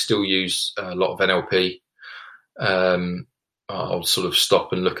 I still use a lot of NLP. I'll sort of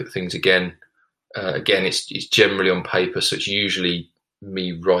stop and look at things again. Again, it's generally on paper. So it's usually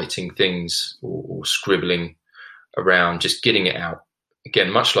me writing things or scribbling around, just getting it out.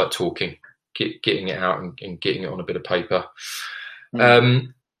 Again, much like talking, getting it out and getting it on a bit of paper.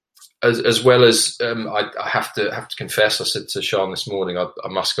 As well as I have to confess, I said to Sean this morning, I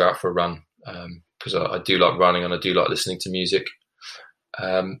must go out for a run because I do like running and I do like listening to music.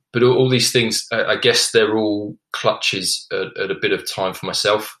 But all these things, I guess they're all clutches at a bit of time for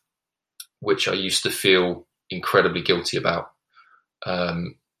myself, which I used to feel incredibly guilty about.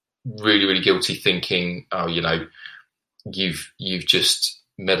 Really, really guilty, thinking, oh, you've just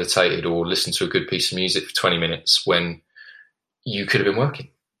meditated or listened to a good piece of music for 20 minutes when you could have been working.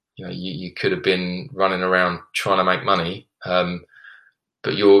 You could have been running around trying to make money.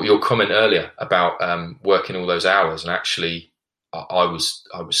 But your comment earlier about working all those hours, and actually I was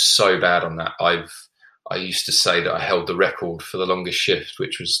so bad on that. I used to say that I held the record for the longest shift,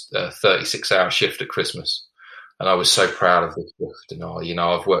 which was a 36-hour shift at Christmas. And I was so proud of this shift. And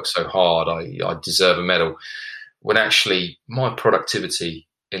I've worked so hard. I deserve a medal. When actually my productivity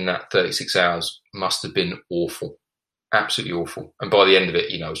in that 36 hours must have been awful, absolutely awful. And by the end of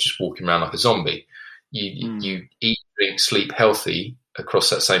it, I was just walking around like a zombie. You eat, drink, sleep healthy across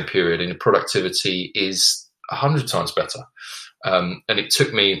that same period, and your productivity is 100 times better. And it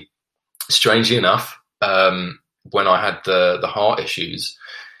took me, strangely enough, when I had the heart issues,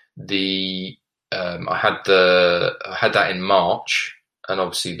 I had that in March, and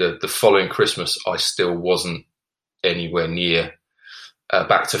obviously the following Christmas I still wasn't anywhere near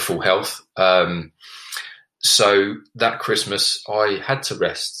back to full health. So that Christmas I had to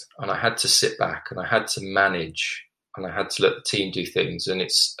rest, and I had to sit back, and I had to manage, and I had to let the team do things. And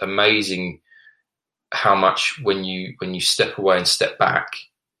it's amazing how much when you step away and step back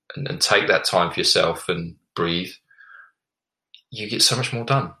and take that time for yourself and breathe, you get so much more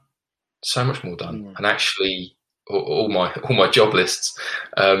done. So much more done. And actually all my job lists,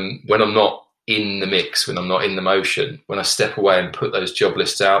 when I'm not in the mix, when I'm not in the motion, when I step away and put those job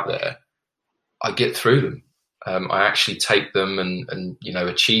lists out there, I get through them. I actually take them and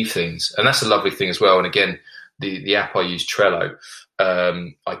achieve things. And that's a lovely thing as well. And again, the app I use, Trello,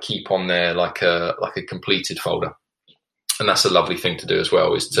 I keep on there like a completed folder. And that's a lovely thing to do as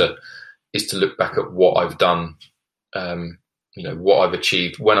well, is to look back at what I've done, what I've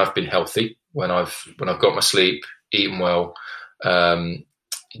achieved when I've been healthy, when I've got my sleep, eaten well,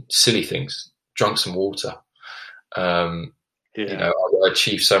 silly things, drunk some water. I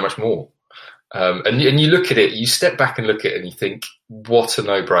achieved so much more. And you look at it, you step back and look at it and you think, what a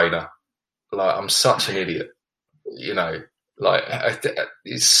no-brainer. Like, I'm such an idiot,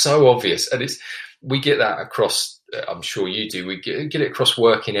 it's so obvious. And we get that across, I'm sure you do, we get it across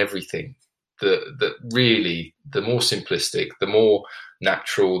work in everything. That really, the more simplistic, the more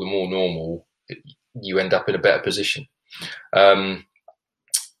natural, the more normal, you end up in a better position. And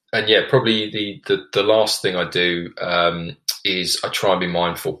yeah, probably the last thing I do is I try and be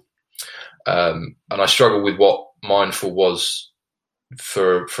mindful. And I struggle with what mindful was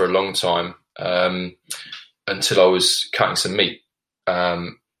for a long time, until I was cutting some meat.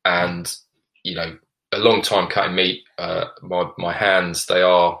 And a long time cutting meat, my hands, they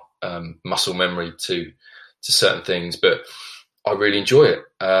are muscle memory to certain things, but I really enjoy it.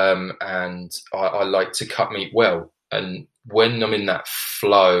 And I like to cut meat well. And when I'm in that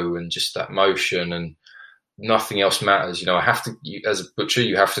flow and just that motion, and nothing else matters. I have to, as a butcher,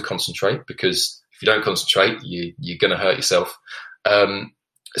 you have to concentrate, because if you don't concentrate, you're going to hurt yourself.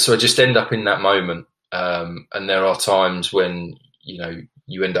 So I just end up in that moment. And there are times when,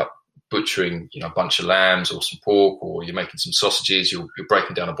 you end up butchering, a bunch of lambs or some pork, or you're making some sausages, you're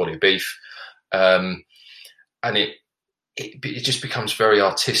breaking down a body of beef. And it just becomes very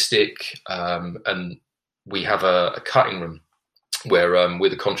artistic. And we have a cutting room where we're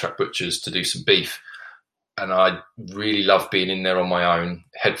the contract butchers to do some beef. And I really love being in there on my own,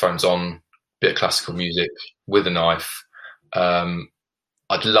 headphones on, bit of classical music with a knife.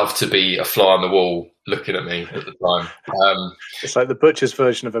 I'd love to be a fly on the wall looking at me at the time. It's like the butcher's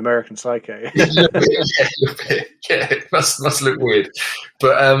version of American Psycho. Yeah, it must look weird,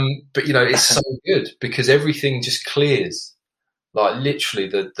 but it's so good because everything just clears. Like literally,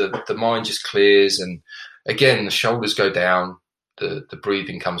 the mind just clears, and again, the shoulders go down, the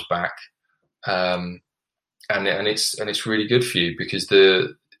breathing comes back, and it's really good for you, because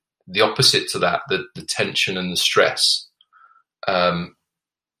the opposite to that, the tension and the stress,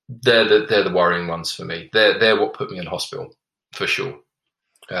 they're the worrying ones for me. They're what put me in hospital for sure.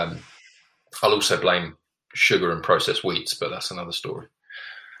 I'll also blame sugar and processed wheats, but that's another story.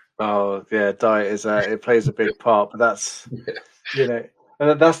 Oh yeah, diet is it plays a big part, but that's and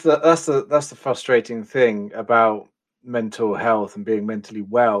that's the frustrating thing about mental health and being mentally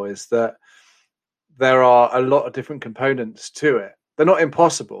well, is that there are a lot of different components to it. They're not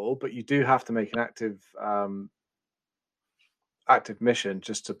impossible, but you do have to make an active mission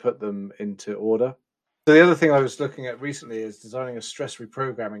just to put them into order. So the other thing I was looking at recently is designing a stress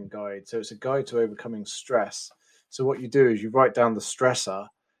reprogramming guide. So it's a guide to overcoming stress. So what you do is you write down the stressor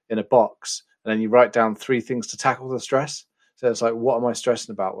in a box, and then you write down 3 things to tackle the stress. So it's like, what am I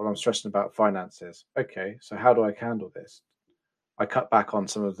stressing about? Well, I'm stressing about finances. Okay, so how do I handle this? I cut back on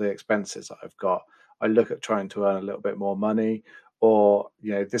some of the expenses that I've got. I look at trying to earn a little bit more money, or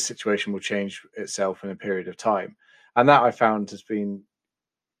this situation will change itself in a period of time. And that I found has been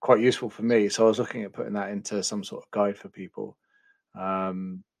quite useful for me. So I was looking at putting that into some sort of guide for people.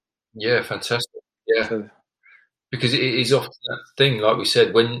 Yeah, fantastic. Yeah, because it is often that thing, like we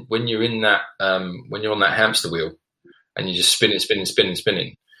said, when you're in that, when you're on that hamster wheel and you're just spinning,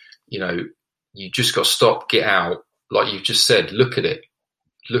 you just got to stop, get out, like you've just said, look at it,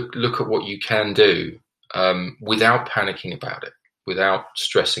 look at what you can do, without panicking about it, without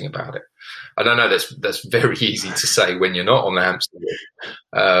stressing about it. I don't know, that's very easy to say when you're not on the hamster wheel.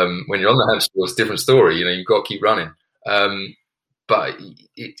 When you're on the hamster wheel, it's a different story. You've got to keep running. But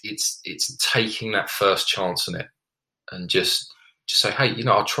it's taking that first chance on it and just say, hey,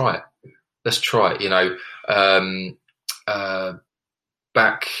 I'll try it. Let's try it.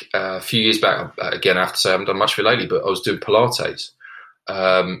 Back a few years back, again, I have to say I haven't done much for it lately, but I was doing Pilates,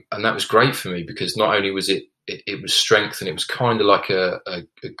 and that was great for me because not only was it was strength, and it was kind of like a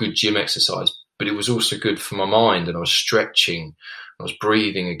good gym exercise, but it was also good for my mind, and I was stretching, I was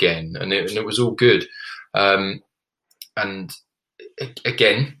breathing again, and it was all good. And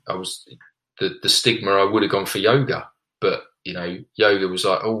again, I was the stigma. I would have gone for yoga, but yoga was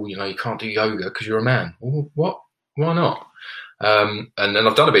like, oh, you can't do yoga because you're a man. Well, what? Why not? And then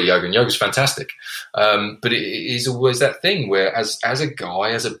I've done a bit of yoga, and yoga's fantastic. But it is always that thing where, as a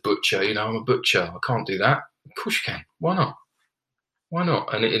guy, as a butcher, I'm a butcher. I can't do that. Of course you can. Why not? Why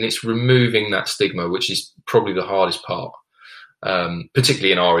not? And it's removing that stigma, which is probably the hardest part,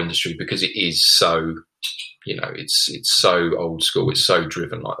 particularly in our industry, because it is so, it's so old school. It's so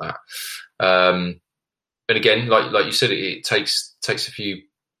driven like that. And again, like you said, it takes a few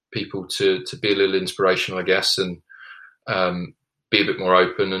people to be a little inspirational, I guess, and be a bit more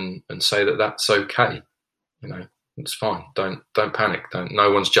open and say that that's okay. It's fine. Don't panic.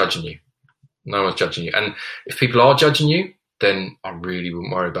 No one's judging you. No one's judging you. And if people are judging you, then I really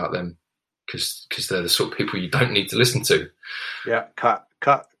wouldn't worry about them because they're the sort of people you don't need to listen to. Yeah, cut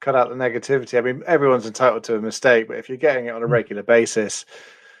out the negativity. I mean, everyone's entitled to a mistake, but if you're getting it on a regular basis,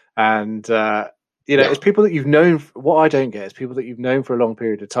 and it's people that you've known. What I don't get is people that you've known for a long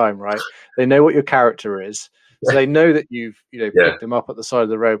period of time, right? They know what your character is. So they know that you've picked them up at the side of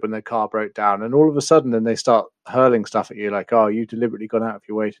the road when their car broke down, and all of a sudden then they start hurling stuff at you like, oh, you've deliberately gone out of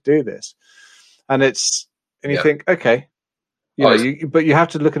your way to do this. And you think, okay, but you have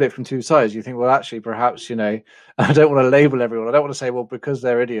to look at it from two sides. You think, well, actually, perhaps, I don't want to label everyone. I don't want to say, well, because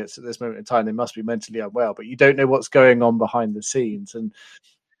they're idiots at this moment in time, they must be mentally unwell, but you don't know what's going on behind the scenes. And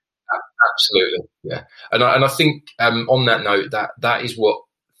absolutely. Yeah. And I think on that note, that is what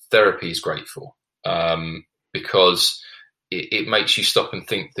therapy is great for. Because it makes you stop and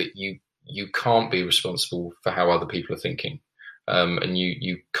think that you can't be responsible for how other people are thinking. and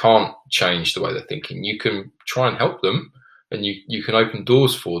you can't change the way they're thinking. You can try and help them, and you can open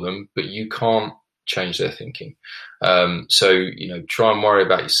doors for them, but you can't change their thinking. So try and worry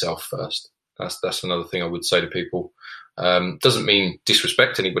about yourself first. That's another thing I would say to people. Doesn't mean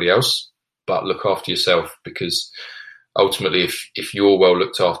disrespect anybody else, but look after yourself, because ultimately, if you're well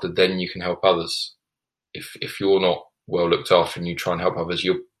looked after, then you can help others. If you're not well looked after and you try and help others,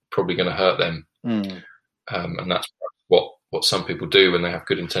 you're probably going to hurt them. And that's what some people do when they have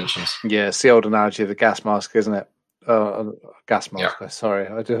good intentions. Yeah, it's the old analogy of the gas mask, isn't it? Gas mask. Yeah. Sorry,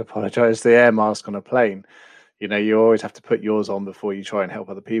 I do apologise. The air mask on a plane. You always have to put yours on before you try and help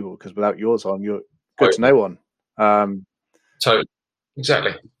other people, because without yours on, you're good to no one. Totally,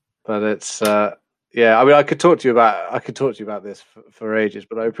 exactly. But it's yeah. I mean, I could talk to you about this for ages,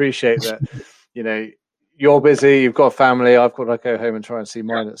 but I appreciate that. You're busy. You've got a family. I've got to go home and try and see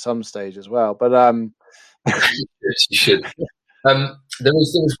mine at some stage as well. But yes, you should. There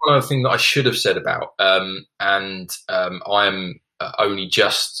was one other thing that I should have said about, and I am only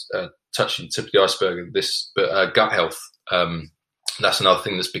just touching the tip of the iceberg of this, but gut health. That's another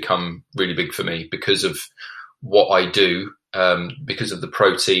thing that's become really big for me because of what I do, because of the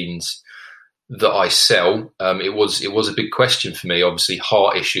proteins that I sell. It was a big question for me. Obviously,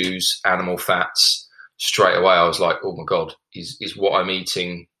 heart issues, animal fats. Straight away, I was like, "Oh my God, is what I'm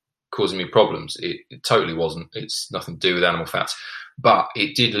eating causing me problems?" It totally wasn't. It's nothing to do with animal fats, but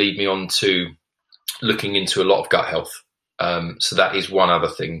it did lead me on to looking into a lot of gut health. So that is one other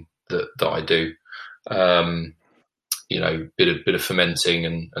thing that I do. Bit of fermenting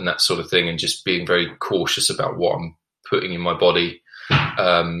and that sort of thing, and just being very cautious about what I'm putting in my body,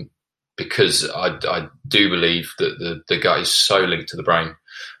 because I do believe that the gut is so linked to the brain.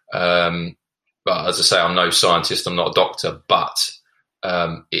 But as I say, I'm no scientist, I'm not a doctor, but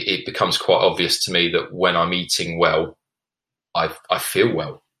it becomes quite obvious to me that when I'm eating well, I feel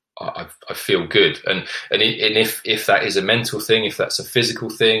well. I feel good, and if that is a mental thing, if that's a physical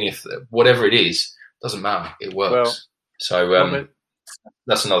thing, if whatever it is, doesn't matter. It works. Well, so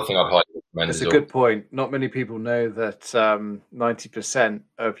that's another thing I'd highly recommend. That's a good point. Not many people know that 90%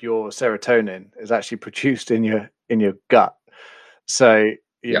 of your serotonin is actually produced in your gut. So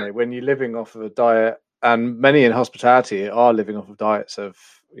when you're living off of a diet, and many in hospitality are living off of diets of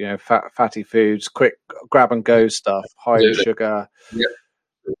fatty foods, quick grab and go stuff, high in sugar.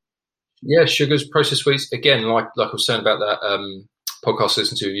 Yeah, sugars, processed sweets. Again, like I was saying about that podcast I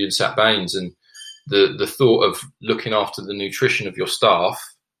listened to with you and Sat Baines, and the thought of looking after the nutrition of your staff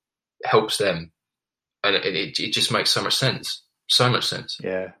helps them, and it just makes so much sense. So much sense.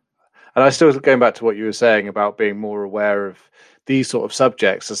 Yeah, and I still going back to what you were saying about being more aware of these sort of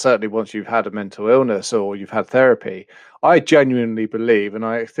subjects, and certainly once you've had a mental illness or you've had therapy, I genuinely believe, and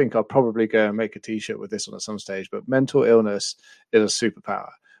I think I'll probably go and make a t-shirt with this one at some stage, but mental illness is a superpower,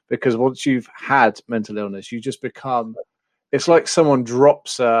 because once you've had mental illness, you just become, it's like someone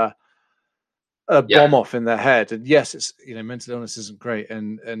drops a bomb off in their head. And yes, it's, mental illness isn't great,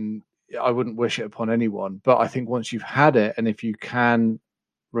 and I wouldn't wish it upon anyone, but I think once you've had it, and if you can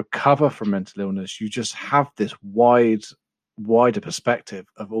recover from mental illness, you just have this wider perspective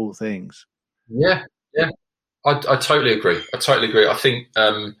of all things. Yeah. I totally agree. I think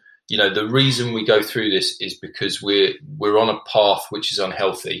the reason we go through this is because we're on a path which is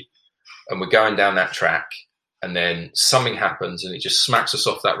unhealthy, and we're going down that track, and then something happens and it just smacks us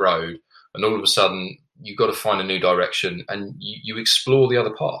off that road, and all of a sudden you've got to find a new direction, and you explore the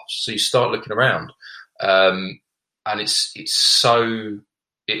other paths. So you start looking around, and it's so.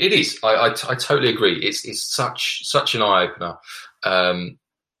 It is. I totally agree. It's such an eye opener.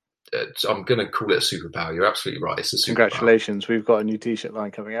 I'm going to call it a superpower. You're absolutely right. It's a superpower. Congratulations. We've got a new t-shirt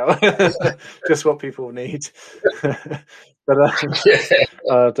line coming out. Just what people need. But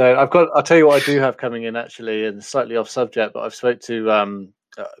I'll tell you what I do have coming in, actually, and slightly off subject, but I've spoke to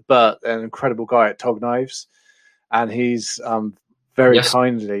Bert, an incredible guy at Tog Knives, and he's very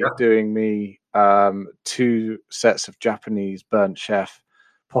kindly doing me 2 sets of Japanese burnt chef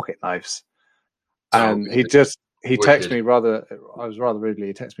pocket knives. And he texted me I was rather rudely.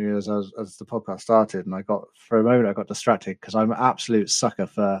 He texted me as the podcast started, and for a moment I got distracted, because I'm an absolute sucker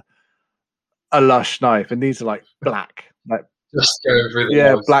for a lush knife, and these are like black, like just going through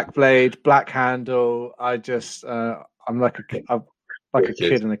the black blade, black handle. I'm like a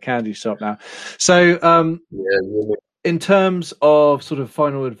kid in a candy shop now. So in terms of sort of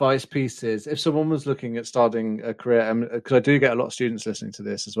final advice pieces, if someone was looking at starting a career, because I do get a lot of students listening to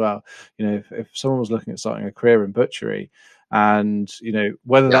this as well, if someone was looking at starting a career in butchery, and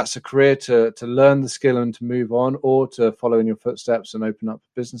whether that's a career to learn the skill and to move on, or to follow in your footsteps and open up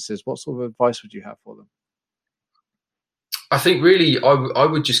businesses, what sort of advice would you have for them? I think really I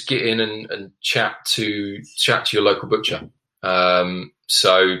would just get in and chat to your local butcher.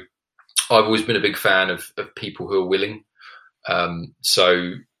 So I've always been a big fan of people who are willing.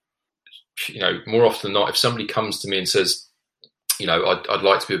 So, more often than not, if somebody comes to me and says, I'd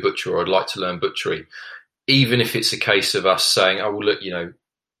like to be a butcher or I'd like to learn butchery, even if it's a case of us saying, oh, well, look,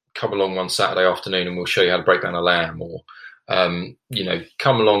 come along one Saturday afternoon and we'll show you how to break down a lamb, or,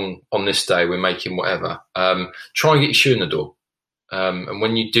 come along on this day, we're making whatever. Try and get your shoe in the door. And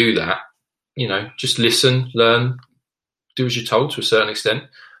when you do that, just listen, learn, do as you're told to a certain extent,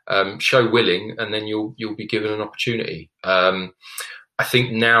 show willing, and then you'll be given an opportunity. I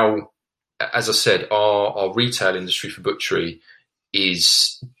think now, as I said, our retail industry for butchery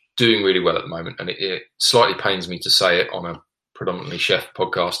is doing really well at the moment, and it slightly pains me to say it on a predominantly chef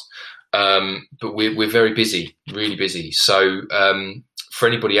podcast, but we're very busy, really busy. So for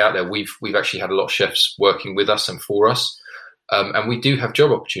anybody out there, we've actually had a lot of chefs working with us and for us, and we do have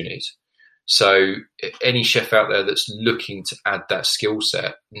job opportunities. So any chef out there that's looking to add that skill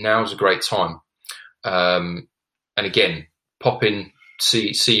set, now's a great time. And again, pop in,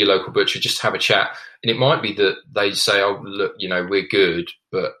 see your local butcher, just have a chat. And it might be that they say, oh, look, we're good,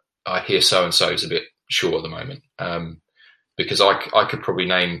 but I hear so-and-so is a bit short at the moment. Because I could probably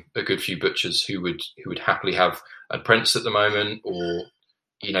name a good few butchers who would happily have an apprentice at the moment, or,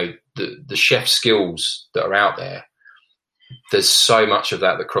 the chef skills that are out there. There's so much of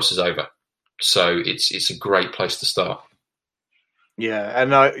that crosses over. So it's a great place to start. Yeah,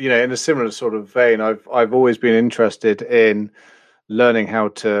 and in a similar sort of vein, I've always been interested in learning how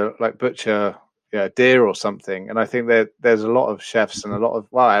to butcher deer or something, and I think that there's a lot of chefs and a lot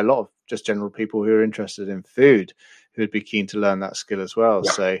of just general people who are interested in food who would be keen to learn that skill as well.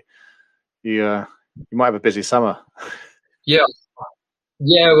 Yeah. So you might have a busy summer. Yeah.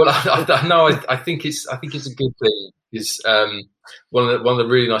 Well, I think it's a good thing. Is one of the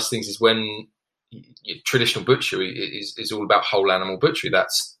really nice things is when traditional butchery is all about whole animal butchery.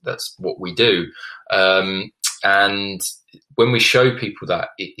 That's what we do, and when we show people that,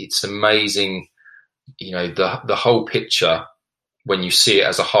 it's amazing. The whole picture, when you see it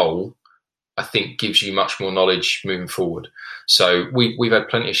as a whole, I think gives you much more knowledge moving forward. So we've had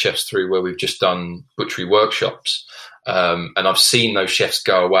plenty of chefs through where we've just done butchery workshops, and I've seen those chefs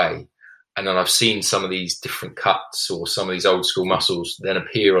go away, and then I've seen some of these different cuts or some of these old school muscles then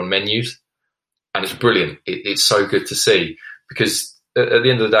appear on menus, and it's brilliant. It's so good to see, because at the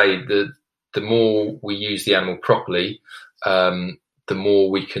end of the day, the more we use the animal properly, the more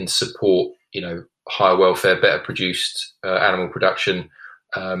we can support, higher welfare, better produced animal production.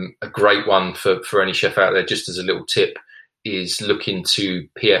 A great one for any chef out there, just as a little tip, is look into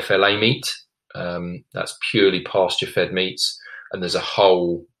PFLA meat. That's purely pasture-fed meats, and there's a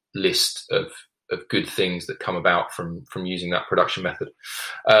whole list of good things that come about from using that production method.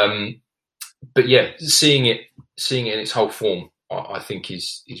 But yeah, seeing it in its whole form, I think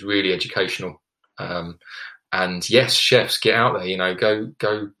is really educational. And yes, chefs, get out there.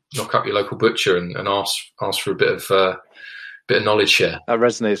 Go knock up your local butcher and ask for a bit of knowledge share. That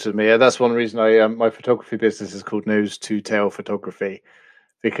resonates with me. Yeah, that's one reason my photography business is called Nose to Tail Photography,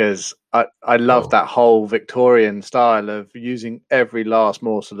 because I love that whole Victorian style of using every last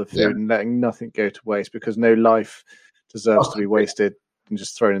morsel of food and letting nothing go to waste, because no life deserves to be wasted and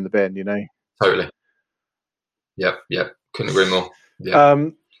just thrown in the bin, Totally. Yep. Couldn't agree more. Yeah.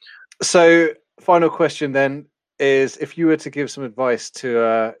 So final question then is, if you were to give some advice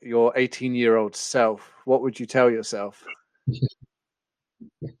to your 18-year-old self, what would you tell yourself?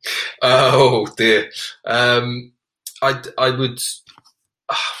 Oh dear. I would.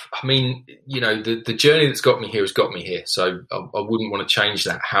 I mean, the journey that's got me here has got me here, so I wouldn't want to change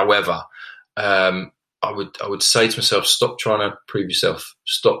that. However, I would say to myself, stop trying to prove yourself.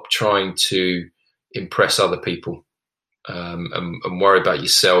 Stop trying to impress other people, and worry about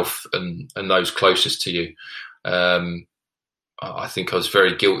yourself and those closest to you. I think I was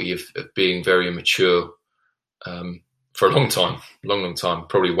very guilty of being very immature for a long time,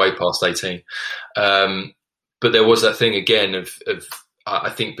 probably way past 18. But there was that thing again of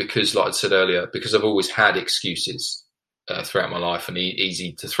I think, because, like I said earlier, because I've always had excuses throughout my life, and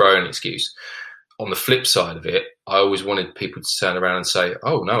easy to throw an excuse. On the flip side of it, I always wanted people to turn around and say,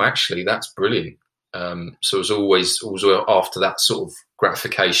 "Oh no, actually, that's brilliant." So it was always after that sort of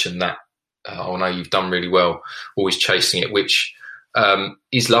gratification that, "Oh no, you've done really well." Always chasing it, which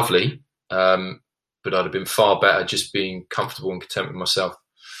is lovely, but I'd have been far better just being comfortable and content with myself.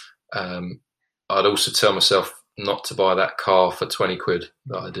 I'd also tell myself not to buy that car for 20 quid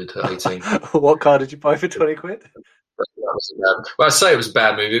that I did at 18. What car did you buy for 20 quid? Well, I say it was a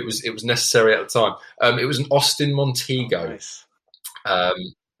bad move. It was necessary at the time. It was an Austin Montego. Oh,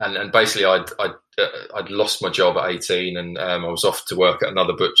 nice. And basically I'd lost my job at 18, and I was off to work at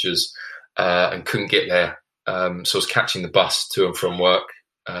another butcher's and couldn't get there. So I was catching the bus to and from work.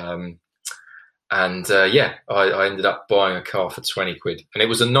 I ended up buying a car for 20 quid, and it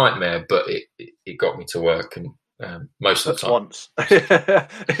was a nightmare, but it got me to work, and most of the time. Once.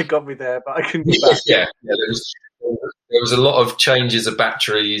 It got me there, but I couldn't get back. Yeah, there was a lot of changes of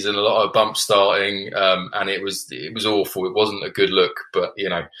batteries and a lot of bump starting, and it was awful. It wasn't a good look, but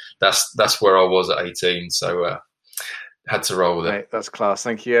that's where I was at 18, so had to roll with it. Mate, that's class.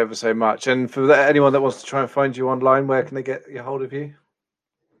 Thank you ever so much. And for anyone that wants to try and find you online, where can they get a hold of you?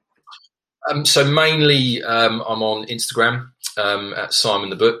 So mainly I'm on Instagram at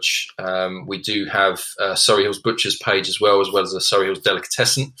Simon the Butch. We do have a Surrey Hills Butchers page as well as a Surrey Hills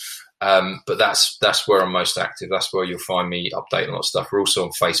Delicatessen. But that's where I'm most active. That's where you'll find me updating a lot of stuff. We're also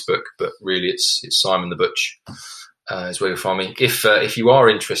on Facebook, but really it's Simon the Butch is where you'll find me. If you are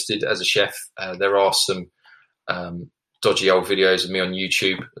interested as a chef, there are some dodgy old videos of me on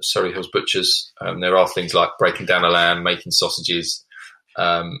YouTube, Surrey Hills Butchers. There are things like breaking down a lamb, making sausages,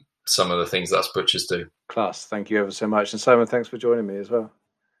 some of the things that us butchers do. Class. Thank you ever so much. And Simon, thanks for joining me as well.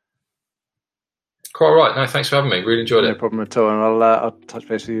 Quite right. No, thanks for having me. Really enjoyed it. No problem at all. And I'll touch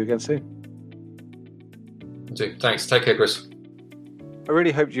base with you again soon. Thanks. Take care, Chris. I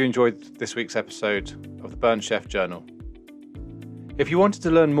really hope you enjoyed this week's episode of the Burnt Chef Journal. If you wanted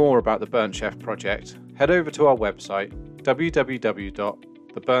to learn more about the Burnt Chef Project, head over to our website,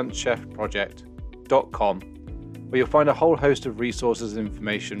 www.theburnchefproject.com, where you'll find a whole host of resources and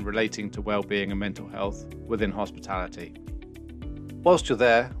information relating to well-being and mental health within hospitality. Whilst you're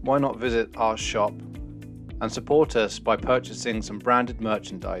there, why not visit our shop and support us by purchasing some branded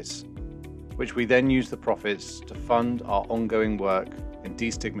merchandise, which we then use the profits to fund our ongoing work in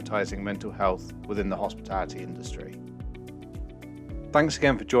destigmatising mental health within the hospitality industry. Thanks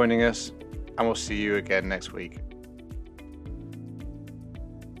again for joining us, and we'll see you again next week.